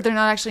concert, But they're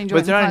not actually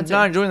enjoying the concert.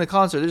 not enjoying the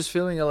concert. They're just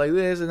filming it like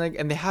this, and like,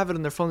 and they have it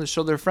on their phone to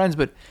show their friends,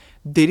 but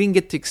they didn't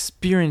get to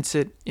experience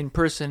it in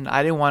person.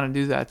 I didn't want to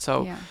do that,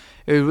 so Yeah.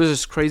 it was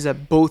just crazy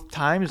that both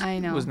times I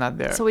know. it was not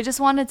there. So we just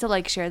wanted to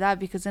like share that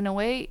because in a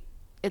way,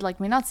 it like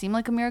may not seem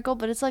like a miracle,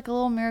 but it's like a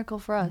little miracle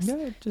for us. Yeah,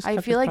 it just I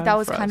kept feel it like that private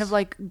was for kind us. of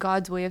like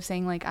God's way of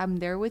saying like I'm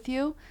there with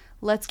you.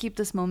 Let's keep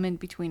this moment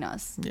between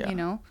us. Yeah. You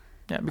know.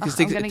 Yeah, because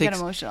I'm gonna get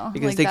emotional.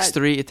 Because Like it takes that-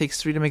 three. It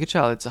takes three to make a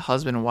child. It's a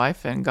husband,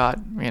 wife, and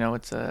God. You know,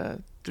 it's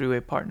a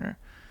three-way partner.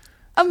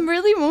 I'm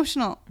really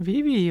emotional.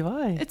 Vivi,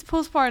 why? It's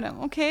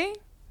postpartum, okay?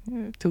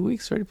 Yeah, 2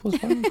 weeks already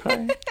postpartum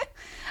crying.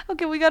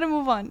 Okay, we gotta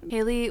move on.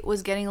 Haley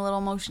was getting a little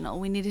emotional.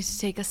 We needed to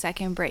take a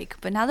second break.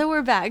 But now that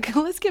we're back,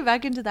 let's get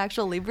back into the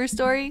actual labor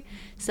story.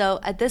 So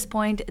at this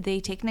point, they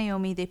take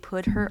Naomi, they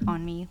put her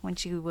on me when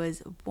she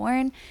was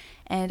born.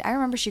 And I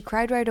remember she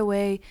cried right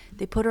away.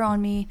 They put her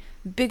on me,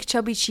 big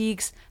chubby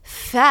cheeks,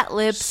 fat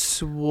lips,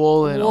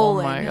 Swollen. Oh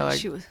my god, like,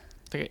 she was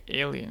like an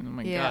alien. Oh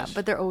my yeah, gosh.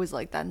 but they're always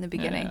like that in the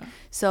beginning. Yeah.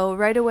 So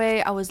right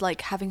away, I was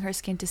like having her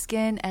skin to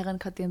skin. Erin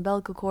cut the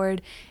umbilical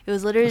cord. It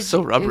was literally It's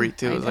so rubbery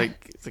too. I It was know.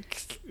 like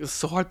it was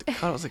so hard to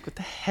cut. I was like, what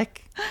the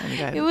heck? And the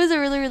guy, It was a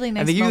really, really nice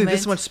and they give you moment.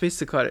 this much space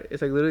to cut it.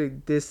 It's like literally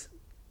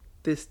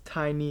this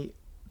tiny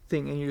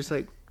thing, and you're just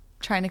like,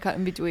 Trying to cut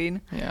in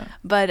between. yeah.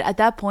 But at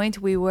that point,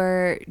 we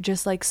were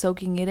just like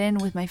soaking it in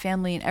with my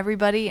family and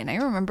everybody. And I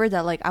remember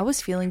that like I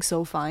was feeling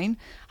so fine.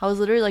 I was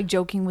literally like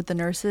joking with the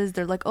nurses.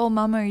 They're like, "Oh,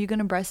 Mama, are you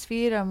gonna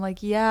breastfeed?" I'm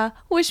like, "Yeah,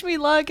 wish me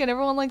luck." And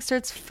everyone like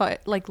starts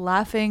like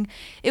laughing.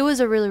 It was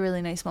a really,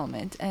 really nice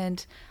moment.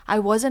 And I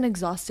wasn't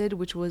exhausted,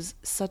 which was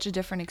such a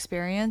different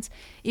experience.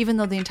 Even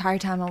though the entire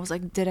time I was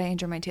like, "Did I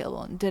injure my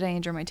tailbone? Did I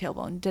injure my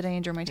tailbone? Did I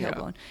injure my Yeah.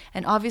 tailbone?"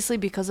 And obviously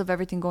because of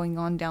everything going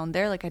on down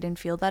there, like I didn't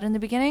feel that in the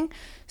beginning.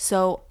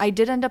 So I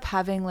did end up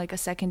having like a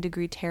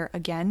 2nd-degree tear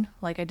again,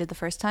 like I did the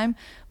first time.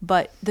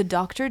 But the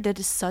doctor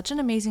did such an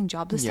amazing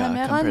job this Yeah, time,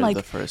 compared Erin. to Like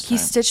the first he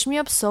time. stitched me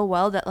up so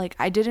well that like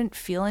I didn't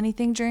feel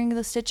anything during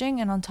the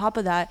stitching. And on top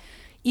of that,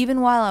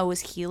 even while I was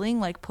healing,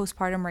 like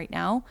postpartum right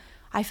now,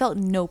 I felt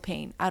no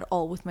pain at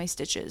all with my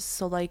stitches.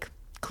 So like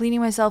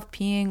cleaning myself,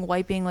 peeing,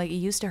 wiping, like it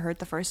used to hurt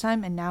the first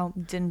time and now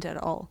didn't at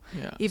all.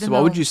 Yeah. Even So what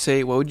though- would you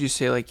say? What would you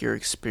say like your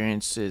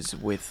experiences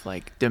with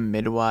like the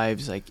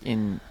midwives, like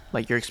in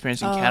like your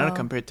experience in Canada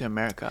compared to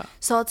America?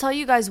 So I'll tell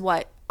you guys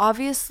what.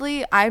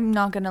 Obviously, I'm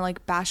not going to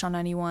like bash on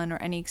anyone or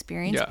any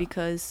experience Yeah.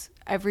 because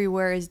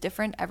everywhere is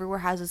different. Everywhere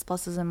has its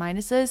pluses and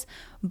minuses.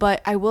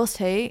 But I will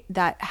say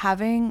that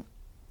having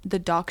the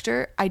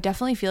doctor, I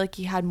definitely feel like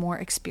he had more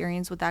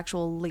experience with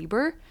actual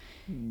labor.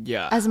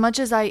 Yeah. As much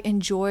as I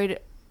enjoyed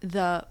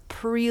the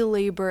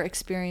pre-labor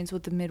experience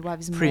with the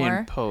midwives Pre more.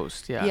 and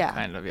post. Yeah.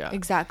 Kind of. Yeah.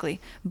 Exactly.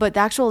 But the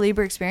actual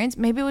labor experience,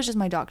 maybe it was just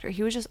my doctor.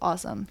 He was just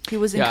awesome. He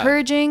was Yeah,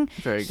 encouraging.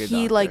 very good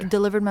He doctor. like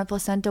delivered my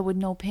placenta with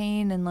no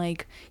pain and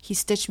like he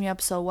stitched me up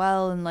so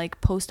well and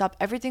like post-op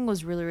everything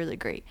was really, really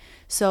great.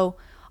 So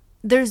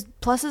there's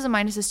pluses and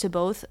minuses to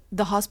both.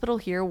 The hospital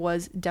here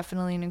was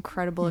definitely an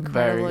incredible,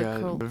 Very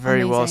good.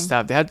 Very well amazing.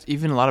 staffed. They had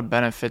even a lot of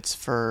benefits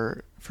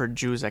for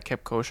Jews that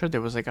kept kosher.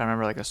 There was like I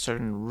remember like a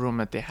certain room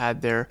that they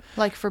had there.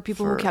 Like for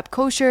people For- who kept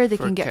kosher, they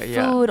for can get ca-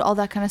 food, yeah. all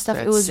that kind of stuff.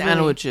 They It had was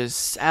sandwiches,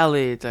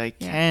 salad, like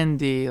Yeah.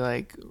 candy,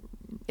 like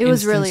It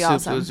was instant really soup.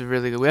 awesome. It was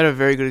really good. We had a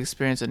very good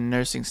experience, and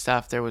nursing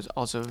staff there was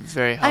also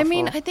very helpful. I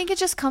mean, I think it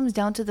just comes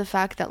down to the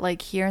fact that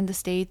like here in the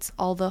States,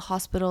 all the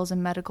hospitals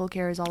and medical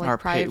care is all like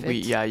private.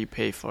 You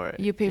pay for it.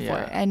 You pay for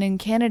Yeah. it. And in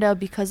Canada,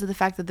 because of the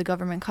fact that the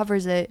government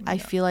covers it, I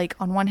feel like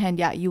on one hand,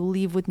 yeah, you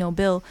leave with no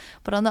bill.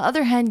 But on the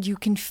other hand, you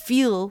can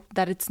feel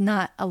that it's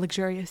not a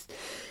luxurious.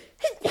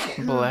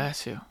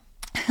 Bless you.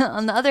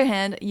 On the other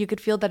hand, you could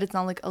feel that it's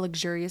not like a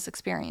luxurious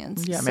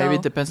experience. Yeah, So- maybe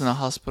it depends on the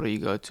hospital you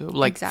go to.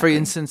 Like for Exactly.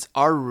 instance,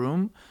 our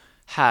room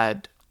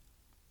had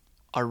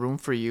a room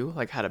for you,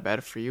 like had a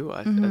bed for you.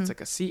 Mm-hmm. It's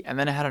like a seat, and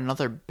then it had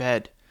another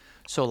bed.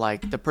 So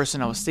like the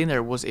person I was staying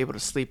there was able to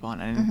sleep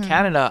on. And in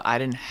Canada, I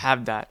didn't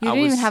have that. Mm-hmm. You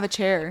didn't even have a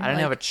chair. I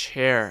didn't have a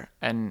chair,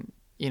 and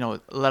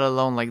let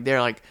alone like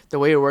there. Like the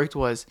way it worked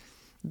was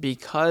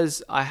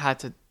because I had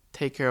to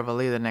take care of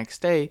Ali the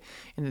next day.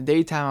 In the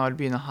daytime, I would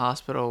be in the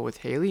hospital with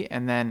Haley,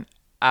 and then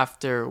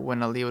after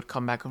when Ali would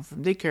come back home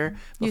from daycare,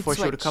 You'd before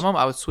she would switch. come home,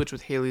 I would switch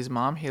with Haley's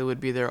mom. Haley would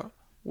be there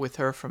with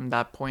her from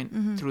that point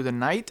through the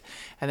night.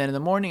 And then in the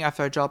morning,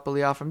 after I dropped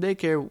Aaliyah off from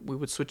daycare, we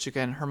would switch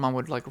again. Her mom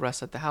would like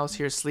rest at the house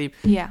here, sleep.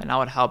 Yeah. And I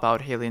would help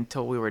out Haley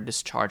until we were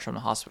discharged from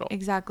the hospital.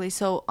 Exactly.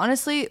 So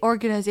honestly,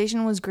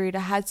 organization was great. I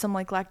had some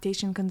like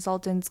lactation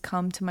consultants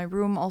come to my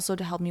room also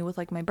to help me with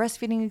like my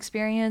breastfeeding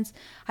experience.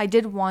 I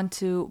did want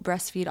to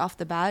breastfeed off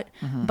the bat,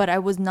 but I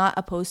was not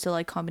opposed to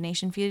like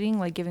combination feeding,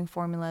 like giving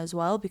formula as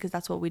well, because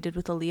that's what we did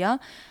with Aaliyah.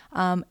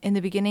 In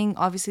the beginning,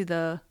 obviously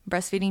the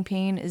breastfeeding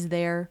pain is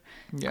there.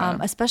 Yeah.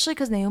 Especially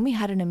because Naomi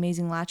had an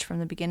amazing latch from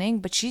the beginning,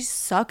 but she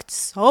sucked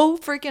so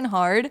freaking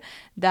hard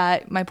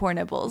that my poor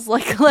nipples,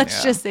 like,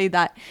 let's just say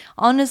that.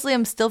 Honestly,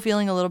 I'm still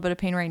feeling a little bit of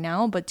pain right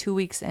now, but 2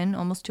 weeks in,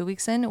 almost 2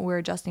 weeks in, we're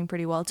adjusting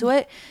pretty well to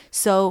it.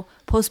 So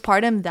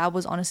postpartum, that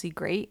was honestly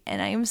great.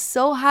 And I am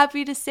so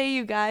happy to say,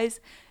 you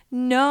guys,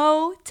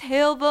 no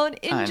tailbone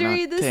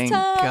injury this Thank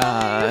time.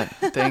 God.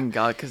 Thank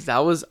God. Because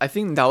I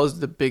think that was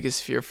the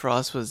biggest fear for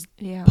us was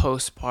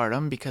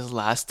postpartum, because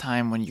last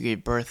time when you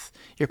gave birth,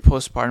 your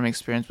postpartum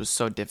experience was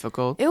so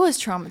difficult. It was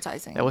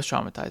traumatizing. It was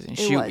traumatizing.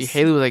 Was.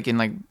 Haley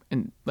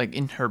was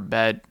in her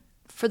bed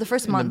For the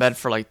first in month. the bed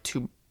for like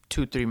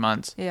 2-3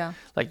 months. Yeah.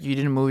 Like you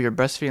didn't move your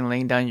breastfeeding,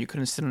 laying down, you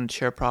couldn't sit in a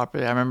chair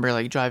properly. I remember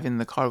like driving in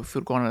the car,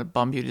 food going to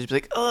bump you, just be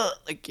like, ugh,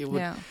 like it would.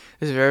 Yeah.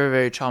 It was very,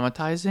 very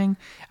traumatizing.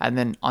 And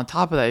then on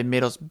top of that, it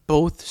made us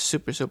both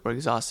super, super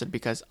exhausted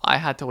because I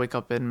had to wake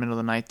up in the middle of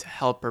the night to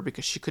help her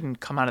because she couldn't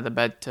come out of the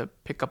bed to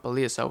pick up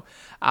Aaliyah. So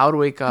I would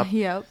wake up,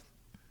 Yep.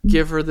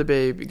 give her the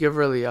baby, give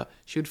her Aaliyah.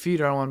 She would feed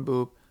her on one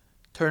boob,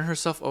 turn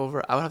herself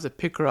over. I would have to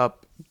pick her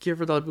up, give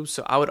her the other boob.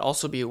 So I would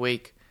also be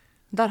awake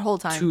That whole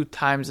time. 2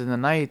 times in the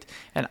night,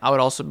 and I would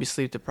also be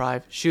sleep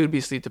deprived. She would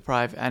be sleep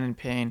deprived and in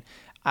pain.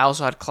 I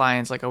also had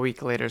clients like a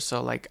week later,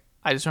 so like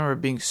I just remember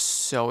being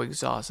so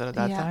exhausted at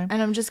that time.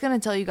 And I'm just gonna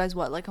tell you guys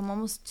what, like I'm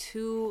almost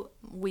 2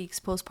 weeks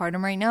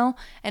postpartum right now,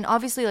 and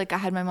obviously like I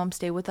had my mom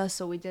stay with us,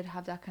 so we did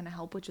have that kind of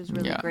help, which is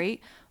really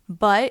great.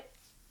 But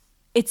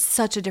it's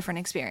such a different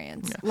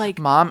experience. Yeah. Like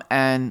Mom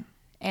and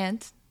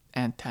aunt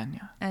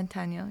Tanya. and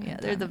Tanya, yeah,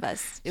 they're the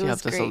best. It She was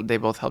helped great. us. They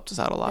both helped us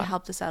out a lot. They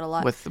helped us out a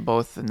lot. With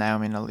both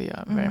Naomi and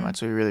Aaliyah very much.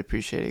 So we really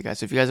appreciate it, guys.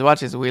 So if you guys are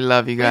watching this, we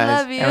love you guys. We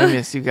love you. And we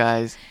miss you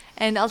guys.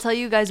 And I'll tell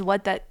you guys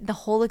what, that the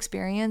whole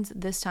experience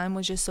this time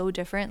was just so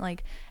different.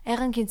 Like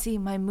Erin can see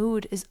my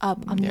mood is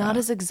up. I'm not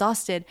as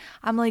exhausted.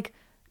 I'm like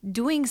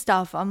doing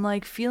stuff. I'm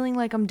like feeling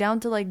like I'm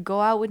down to like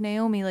go out with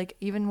Naomi. Like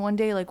even one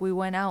day, like we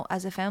went out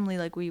as a family.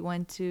 Like we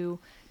went to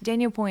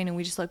Daniel Point and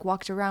we just like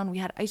walked around. We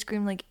had ice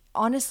cream. Like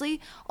honestly,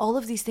 all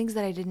of these things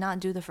that I did not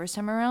do the first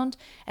time around.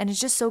 And it's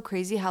just so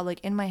crazy how like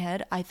in my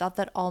head, I thought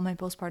that all my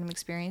postpartum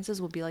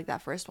experiences would be like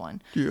that first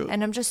one. Yeah.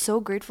 And I'm just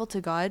so grateful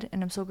to God.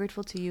 And I'm so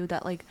grateful to you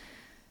that like,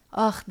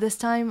 this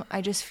time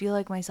I just feel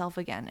like myself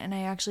again, and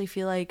I actually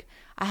feel like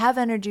I have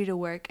energy to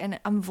work, and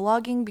I'm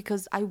vlogging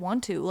because I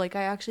want to. Like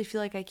I actually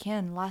feel like I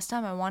can. Last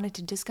time I wanted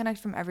to disconnect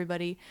from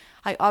everybody.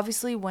 I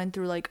obviously went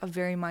through like a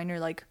very minor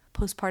like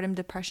postpartum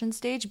depression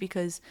stage,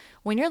 because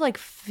when you're like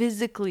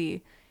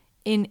physically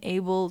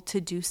unable to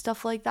do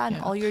stuff like that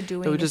and all you're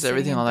doing it was just is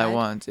everything all at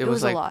once. It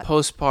was like a lot.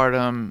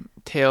 postpartum,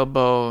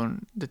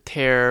 tailbone, the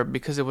tear,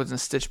 because it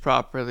wasn't stitched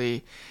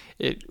properly.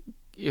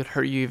 It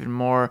hurt you even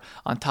more.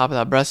 On top of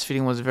that,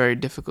 breastfeeding was very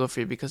difficult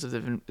for you because of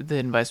the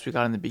advice we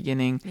got in the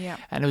beginning. Yeah.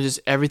 And it was just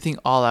everything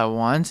all at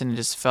once, and it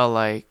just felt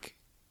like,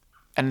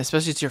 and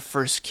especially it's your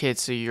first kid,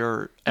 so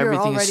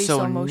everything is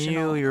so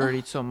new. You're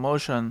already so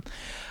emotional.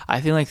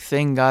 I think like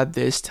thank God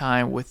this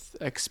time with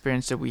the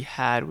experience that we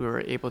had, we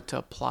were able to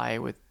apply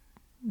with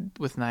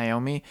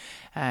Naomi,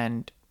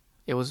 and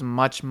it was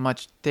much,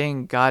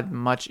 thank God,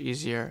 much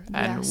easier.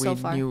 And so we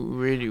far. knew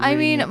really I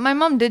mean, my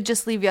mom did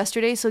just leave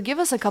yesterday, so give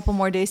us a couple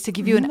more days to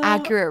give you an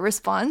accurate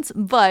responce.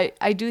 But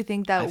I do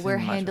think that we're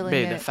handling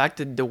it. The fact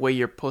that the way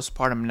you're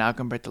postpartum now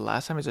compared to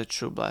last time is a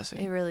true blessing.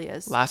 It really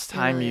is. Last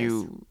time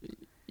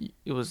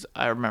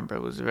I remember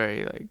it was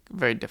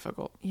very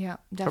difficult. Yeah,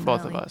 definitely. For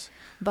both of us.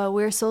 But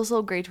we're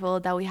so grateful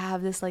that we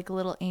have this like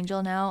little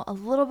angel now. A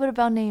little bit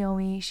about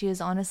Naomi. She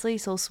is honestly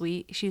so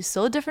sweet. She's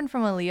so different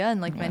from Aaliyah in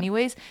like many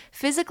ways.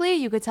 Physically,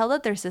 you could tell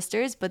that they're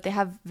sisters, but they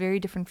have very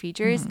different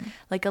features.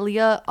 Like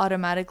Aaliyah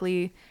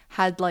automatically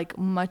had like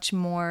much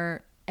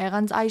more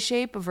Eran's eye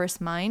shape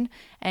versus mine,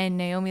 and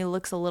Naomi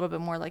looks a little bit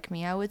more like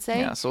me, I would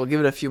say. Yeah, so we'll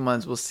give it a few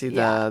months. We'll see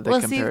the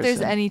we'll comparison. see if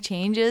there's any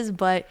changes.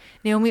 But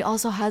Naomi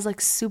also has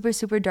like super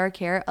dark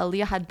hair.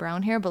 Aaliyah had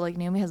brown hair, but like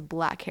Naomi has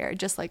black hair,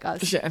 just like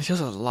us. Yeah, and she has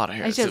a lot of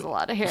hair. And she has a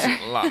lot of hair. She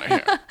has a lot of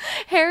hair.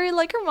 Hairy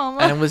like her mama.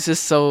 And it was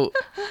just so,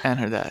 and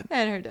her dad.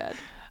 And her dad.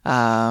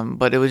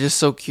 But it was just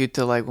so cute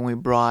to like when we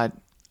brought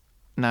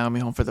Naomi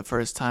home for the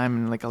first time,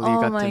 and like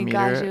Aaliyah got to meet her.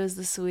 Oh my gosh, it was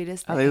the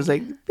sweetest thing. Aaliyah was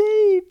like,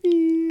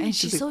 baby. And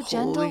she's so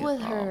gentle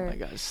with her. Oh my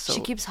gosh, she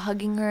keeps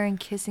hugging her and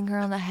kissing her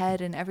on the head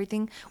and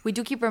everything. We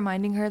do keep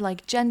reminding her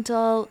like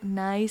gentle,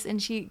 nice,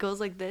 and she goes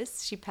like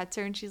this. She pets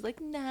her and she's like,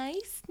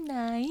 nice,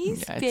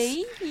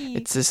 baby.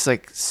 It's just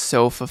like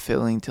so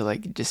fulfilling to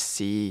like just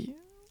see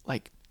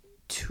like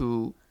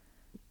two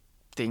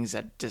things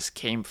that just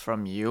came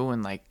from you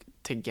and like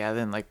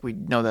together, and like we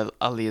know that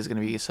Aaliyah is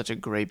gonna be such a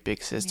great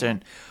big sister,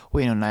 and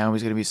we know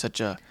Naomi's gonna be such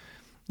a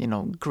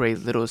great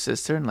little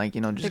sister, and like,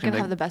 just They're gonna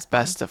have the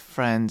best of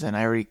friends. And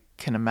I already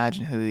can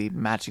imagine Haley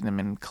matching them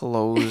in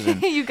clothes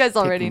and you guys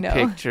already know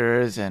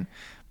pictures, and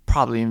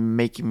probably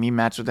making me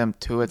match with them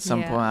too at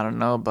some point. I don't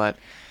know, but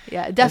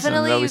yeah,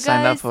 definitely, you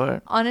signed up guys. for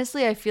it.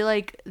 Honestly, I feel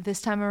like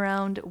this time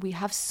around we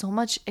have so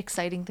much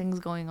exciting things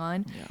going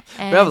on. Yeah.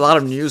 And we have a lot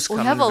of news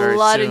coming. We have a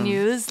lot of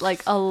news,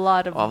 like a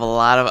lot of. We have a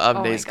lot of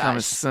updates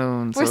coming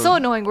soon. We're so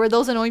annoying. We're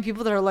those annoying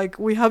people that are like,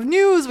 we have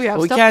news, we have.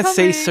 We stuff can't coming.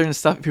 say certain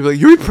stuff. People are like,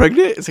 you're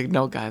pregnant. It's like,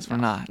 no, guys, we're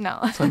not. No,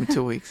 it's only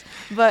 2 weeks.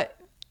 But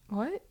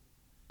what?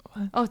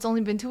 Oh, it's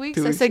only been 2 weeks?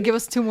 2 weeks. I said give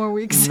us 2 more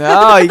weeks.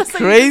 No, you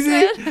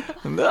crazy?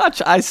 No,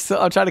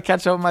 I'll try to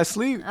catch up with my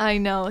sleep. I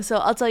know. So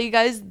I'll tell you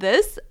guys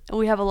this.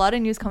 We have a lot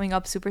of news coming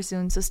up super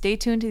soon. So stay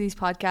tuned to these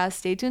podcasts.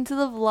 Stay tuned to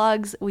the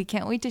vlogs. We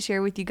can't wait to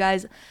share with you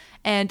guys.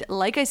 And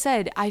like I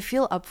said, I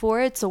feel up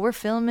for it. So we're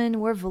filming,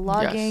 we're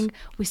vlogging.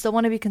 Yes. We still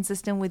want to be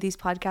consistent with these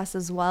podcasts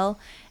as well.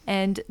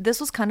 And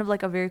this was kind of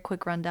like a very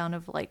quick rundown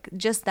of like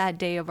just that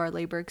day of our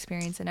labor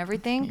experience and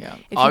everything. Yeah.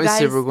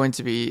 Obviously, we're going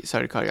to be,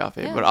 sorry to cut you off,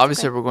 but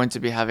obviously we're going to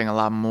be having a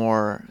lot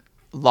more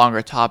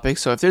longer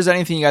topics. So if there's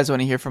anything you guys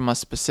want to hear from us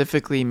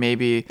specifically,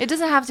 maybe it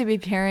doesn't have to be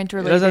parent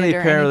related. It doesn't have to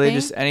be parent related,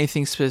 just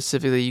anything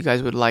specifically you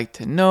guys would like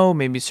to know,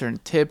 maybe certain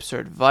tips or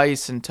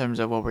advice in terms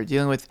of what we're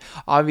dealing with.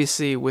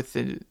 Obviously with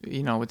the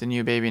with the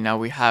new baby now,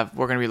 we're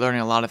going to be learning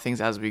a lot of things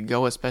as we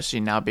go, especially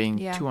now being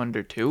 2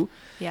 under 2.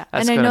 Yeah.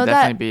 That's and I know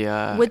that be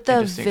with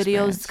the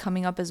videos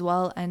coming up as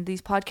well and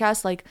these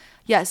podcasts, like,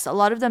 yes, a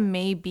lot of them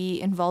may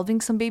be involving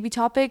some baby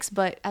topics,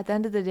 but at the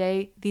end of the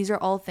day, these are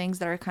all things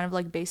that are kind of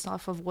like based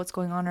off of what's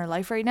going on in our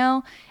life right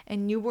now.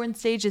 And newborn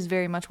stage is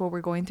very much what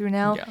we're going through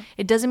now. Yeah.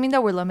 It doesn't mean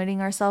that we're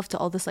limiting ourselves to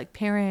all this like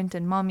parent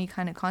and mommy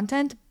kind of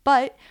content,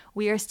 but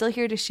we are still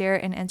here to share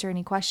and answer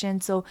any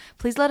questions. So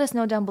please let us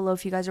know down below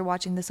if you guys are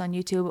watching this on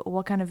YouTube,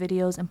 what kind of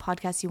videos and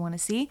podcasts you want to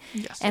see.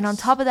 And on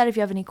top of that, if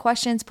you have any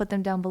questions, put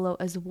them down below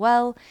as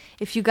well.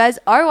 If you guys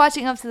are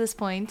watching up to this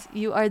point,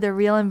 you are the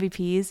real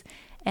MVPs.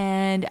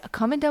 And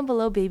comment down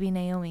below, baby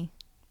Naomi.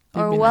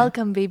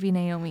 Welcome, baby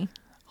Naomi.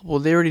 Well,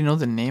 they already know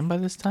the name by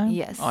this time?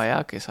 Yes. Oh,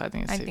 yeah. Okay, so I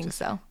think it's safe. I think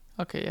so.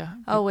 Okay, yeah.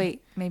 Oh,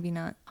 wait. Maybe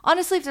not.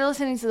 Honestly, if they're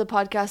listening to the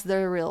podcast,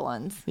 they're the real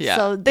ones. Yeah.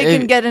 So they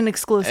can get an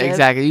exclusive.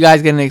 Exactly. You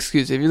guys get an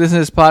exclusive. If you listen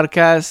to this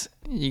podcast,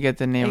 you get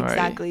the name already.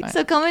 Exactly.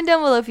 So comment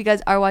down below if you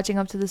guys are watching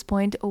up to this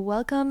point.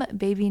 Welcome,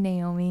 baby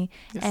Naomi.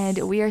 Yes.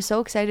 And we are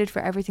so excited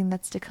for everything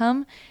that's to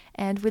come.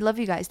 And we love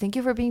you guys. Thank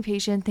you for being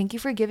patient. Thank you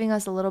for giving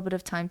us a little bit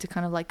of time to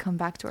kind of like come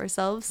back to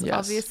ourselves,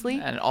 obviously.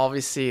 And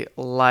obviously,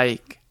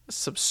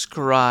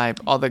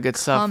 subscribe, all the good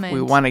Comment. Stuff.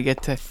 We want to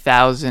get to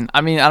 1,000.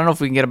 I mean, I don't know if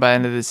we can get it by the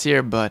end of this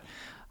year, but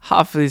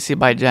hopefully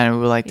by January,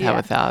 we would like to have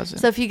 1,000.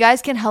 So if you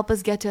guys can help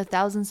us get to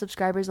 1,000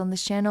 subscribers on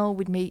this channel,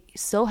 we'd be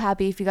so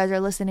happy. If you guys are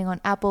listening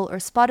on Apple or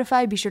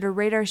Spotify, be sure to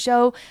rate our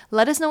show.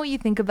 Let us know what you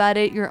think about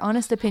it. Your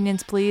honest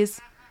opinions, please.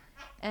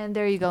 And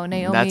there you go,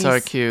 Naomi. That's our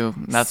cue.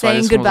 That's why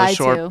this was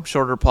a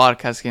shorter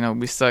podcast.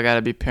 We still got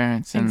to be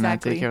parents and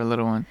take care of a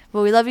little one.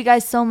 Well, we love you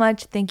guys so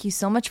much. Thank you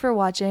so much for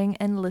watching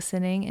and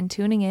listening and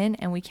tuning in.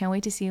 And we can't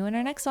wait to see you in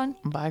our next one.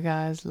 Bye,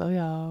 guys. Love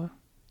y'all.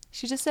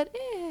 She just said,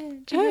 eh.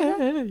 Yeah,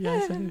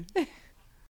 I said it.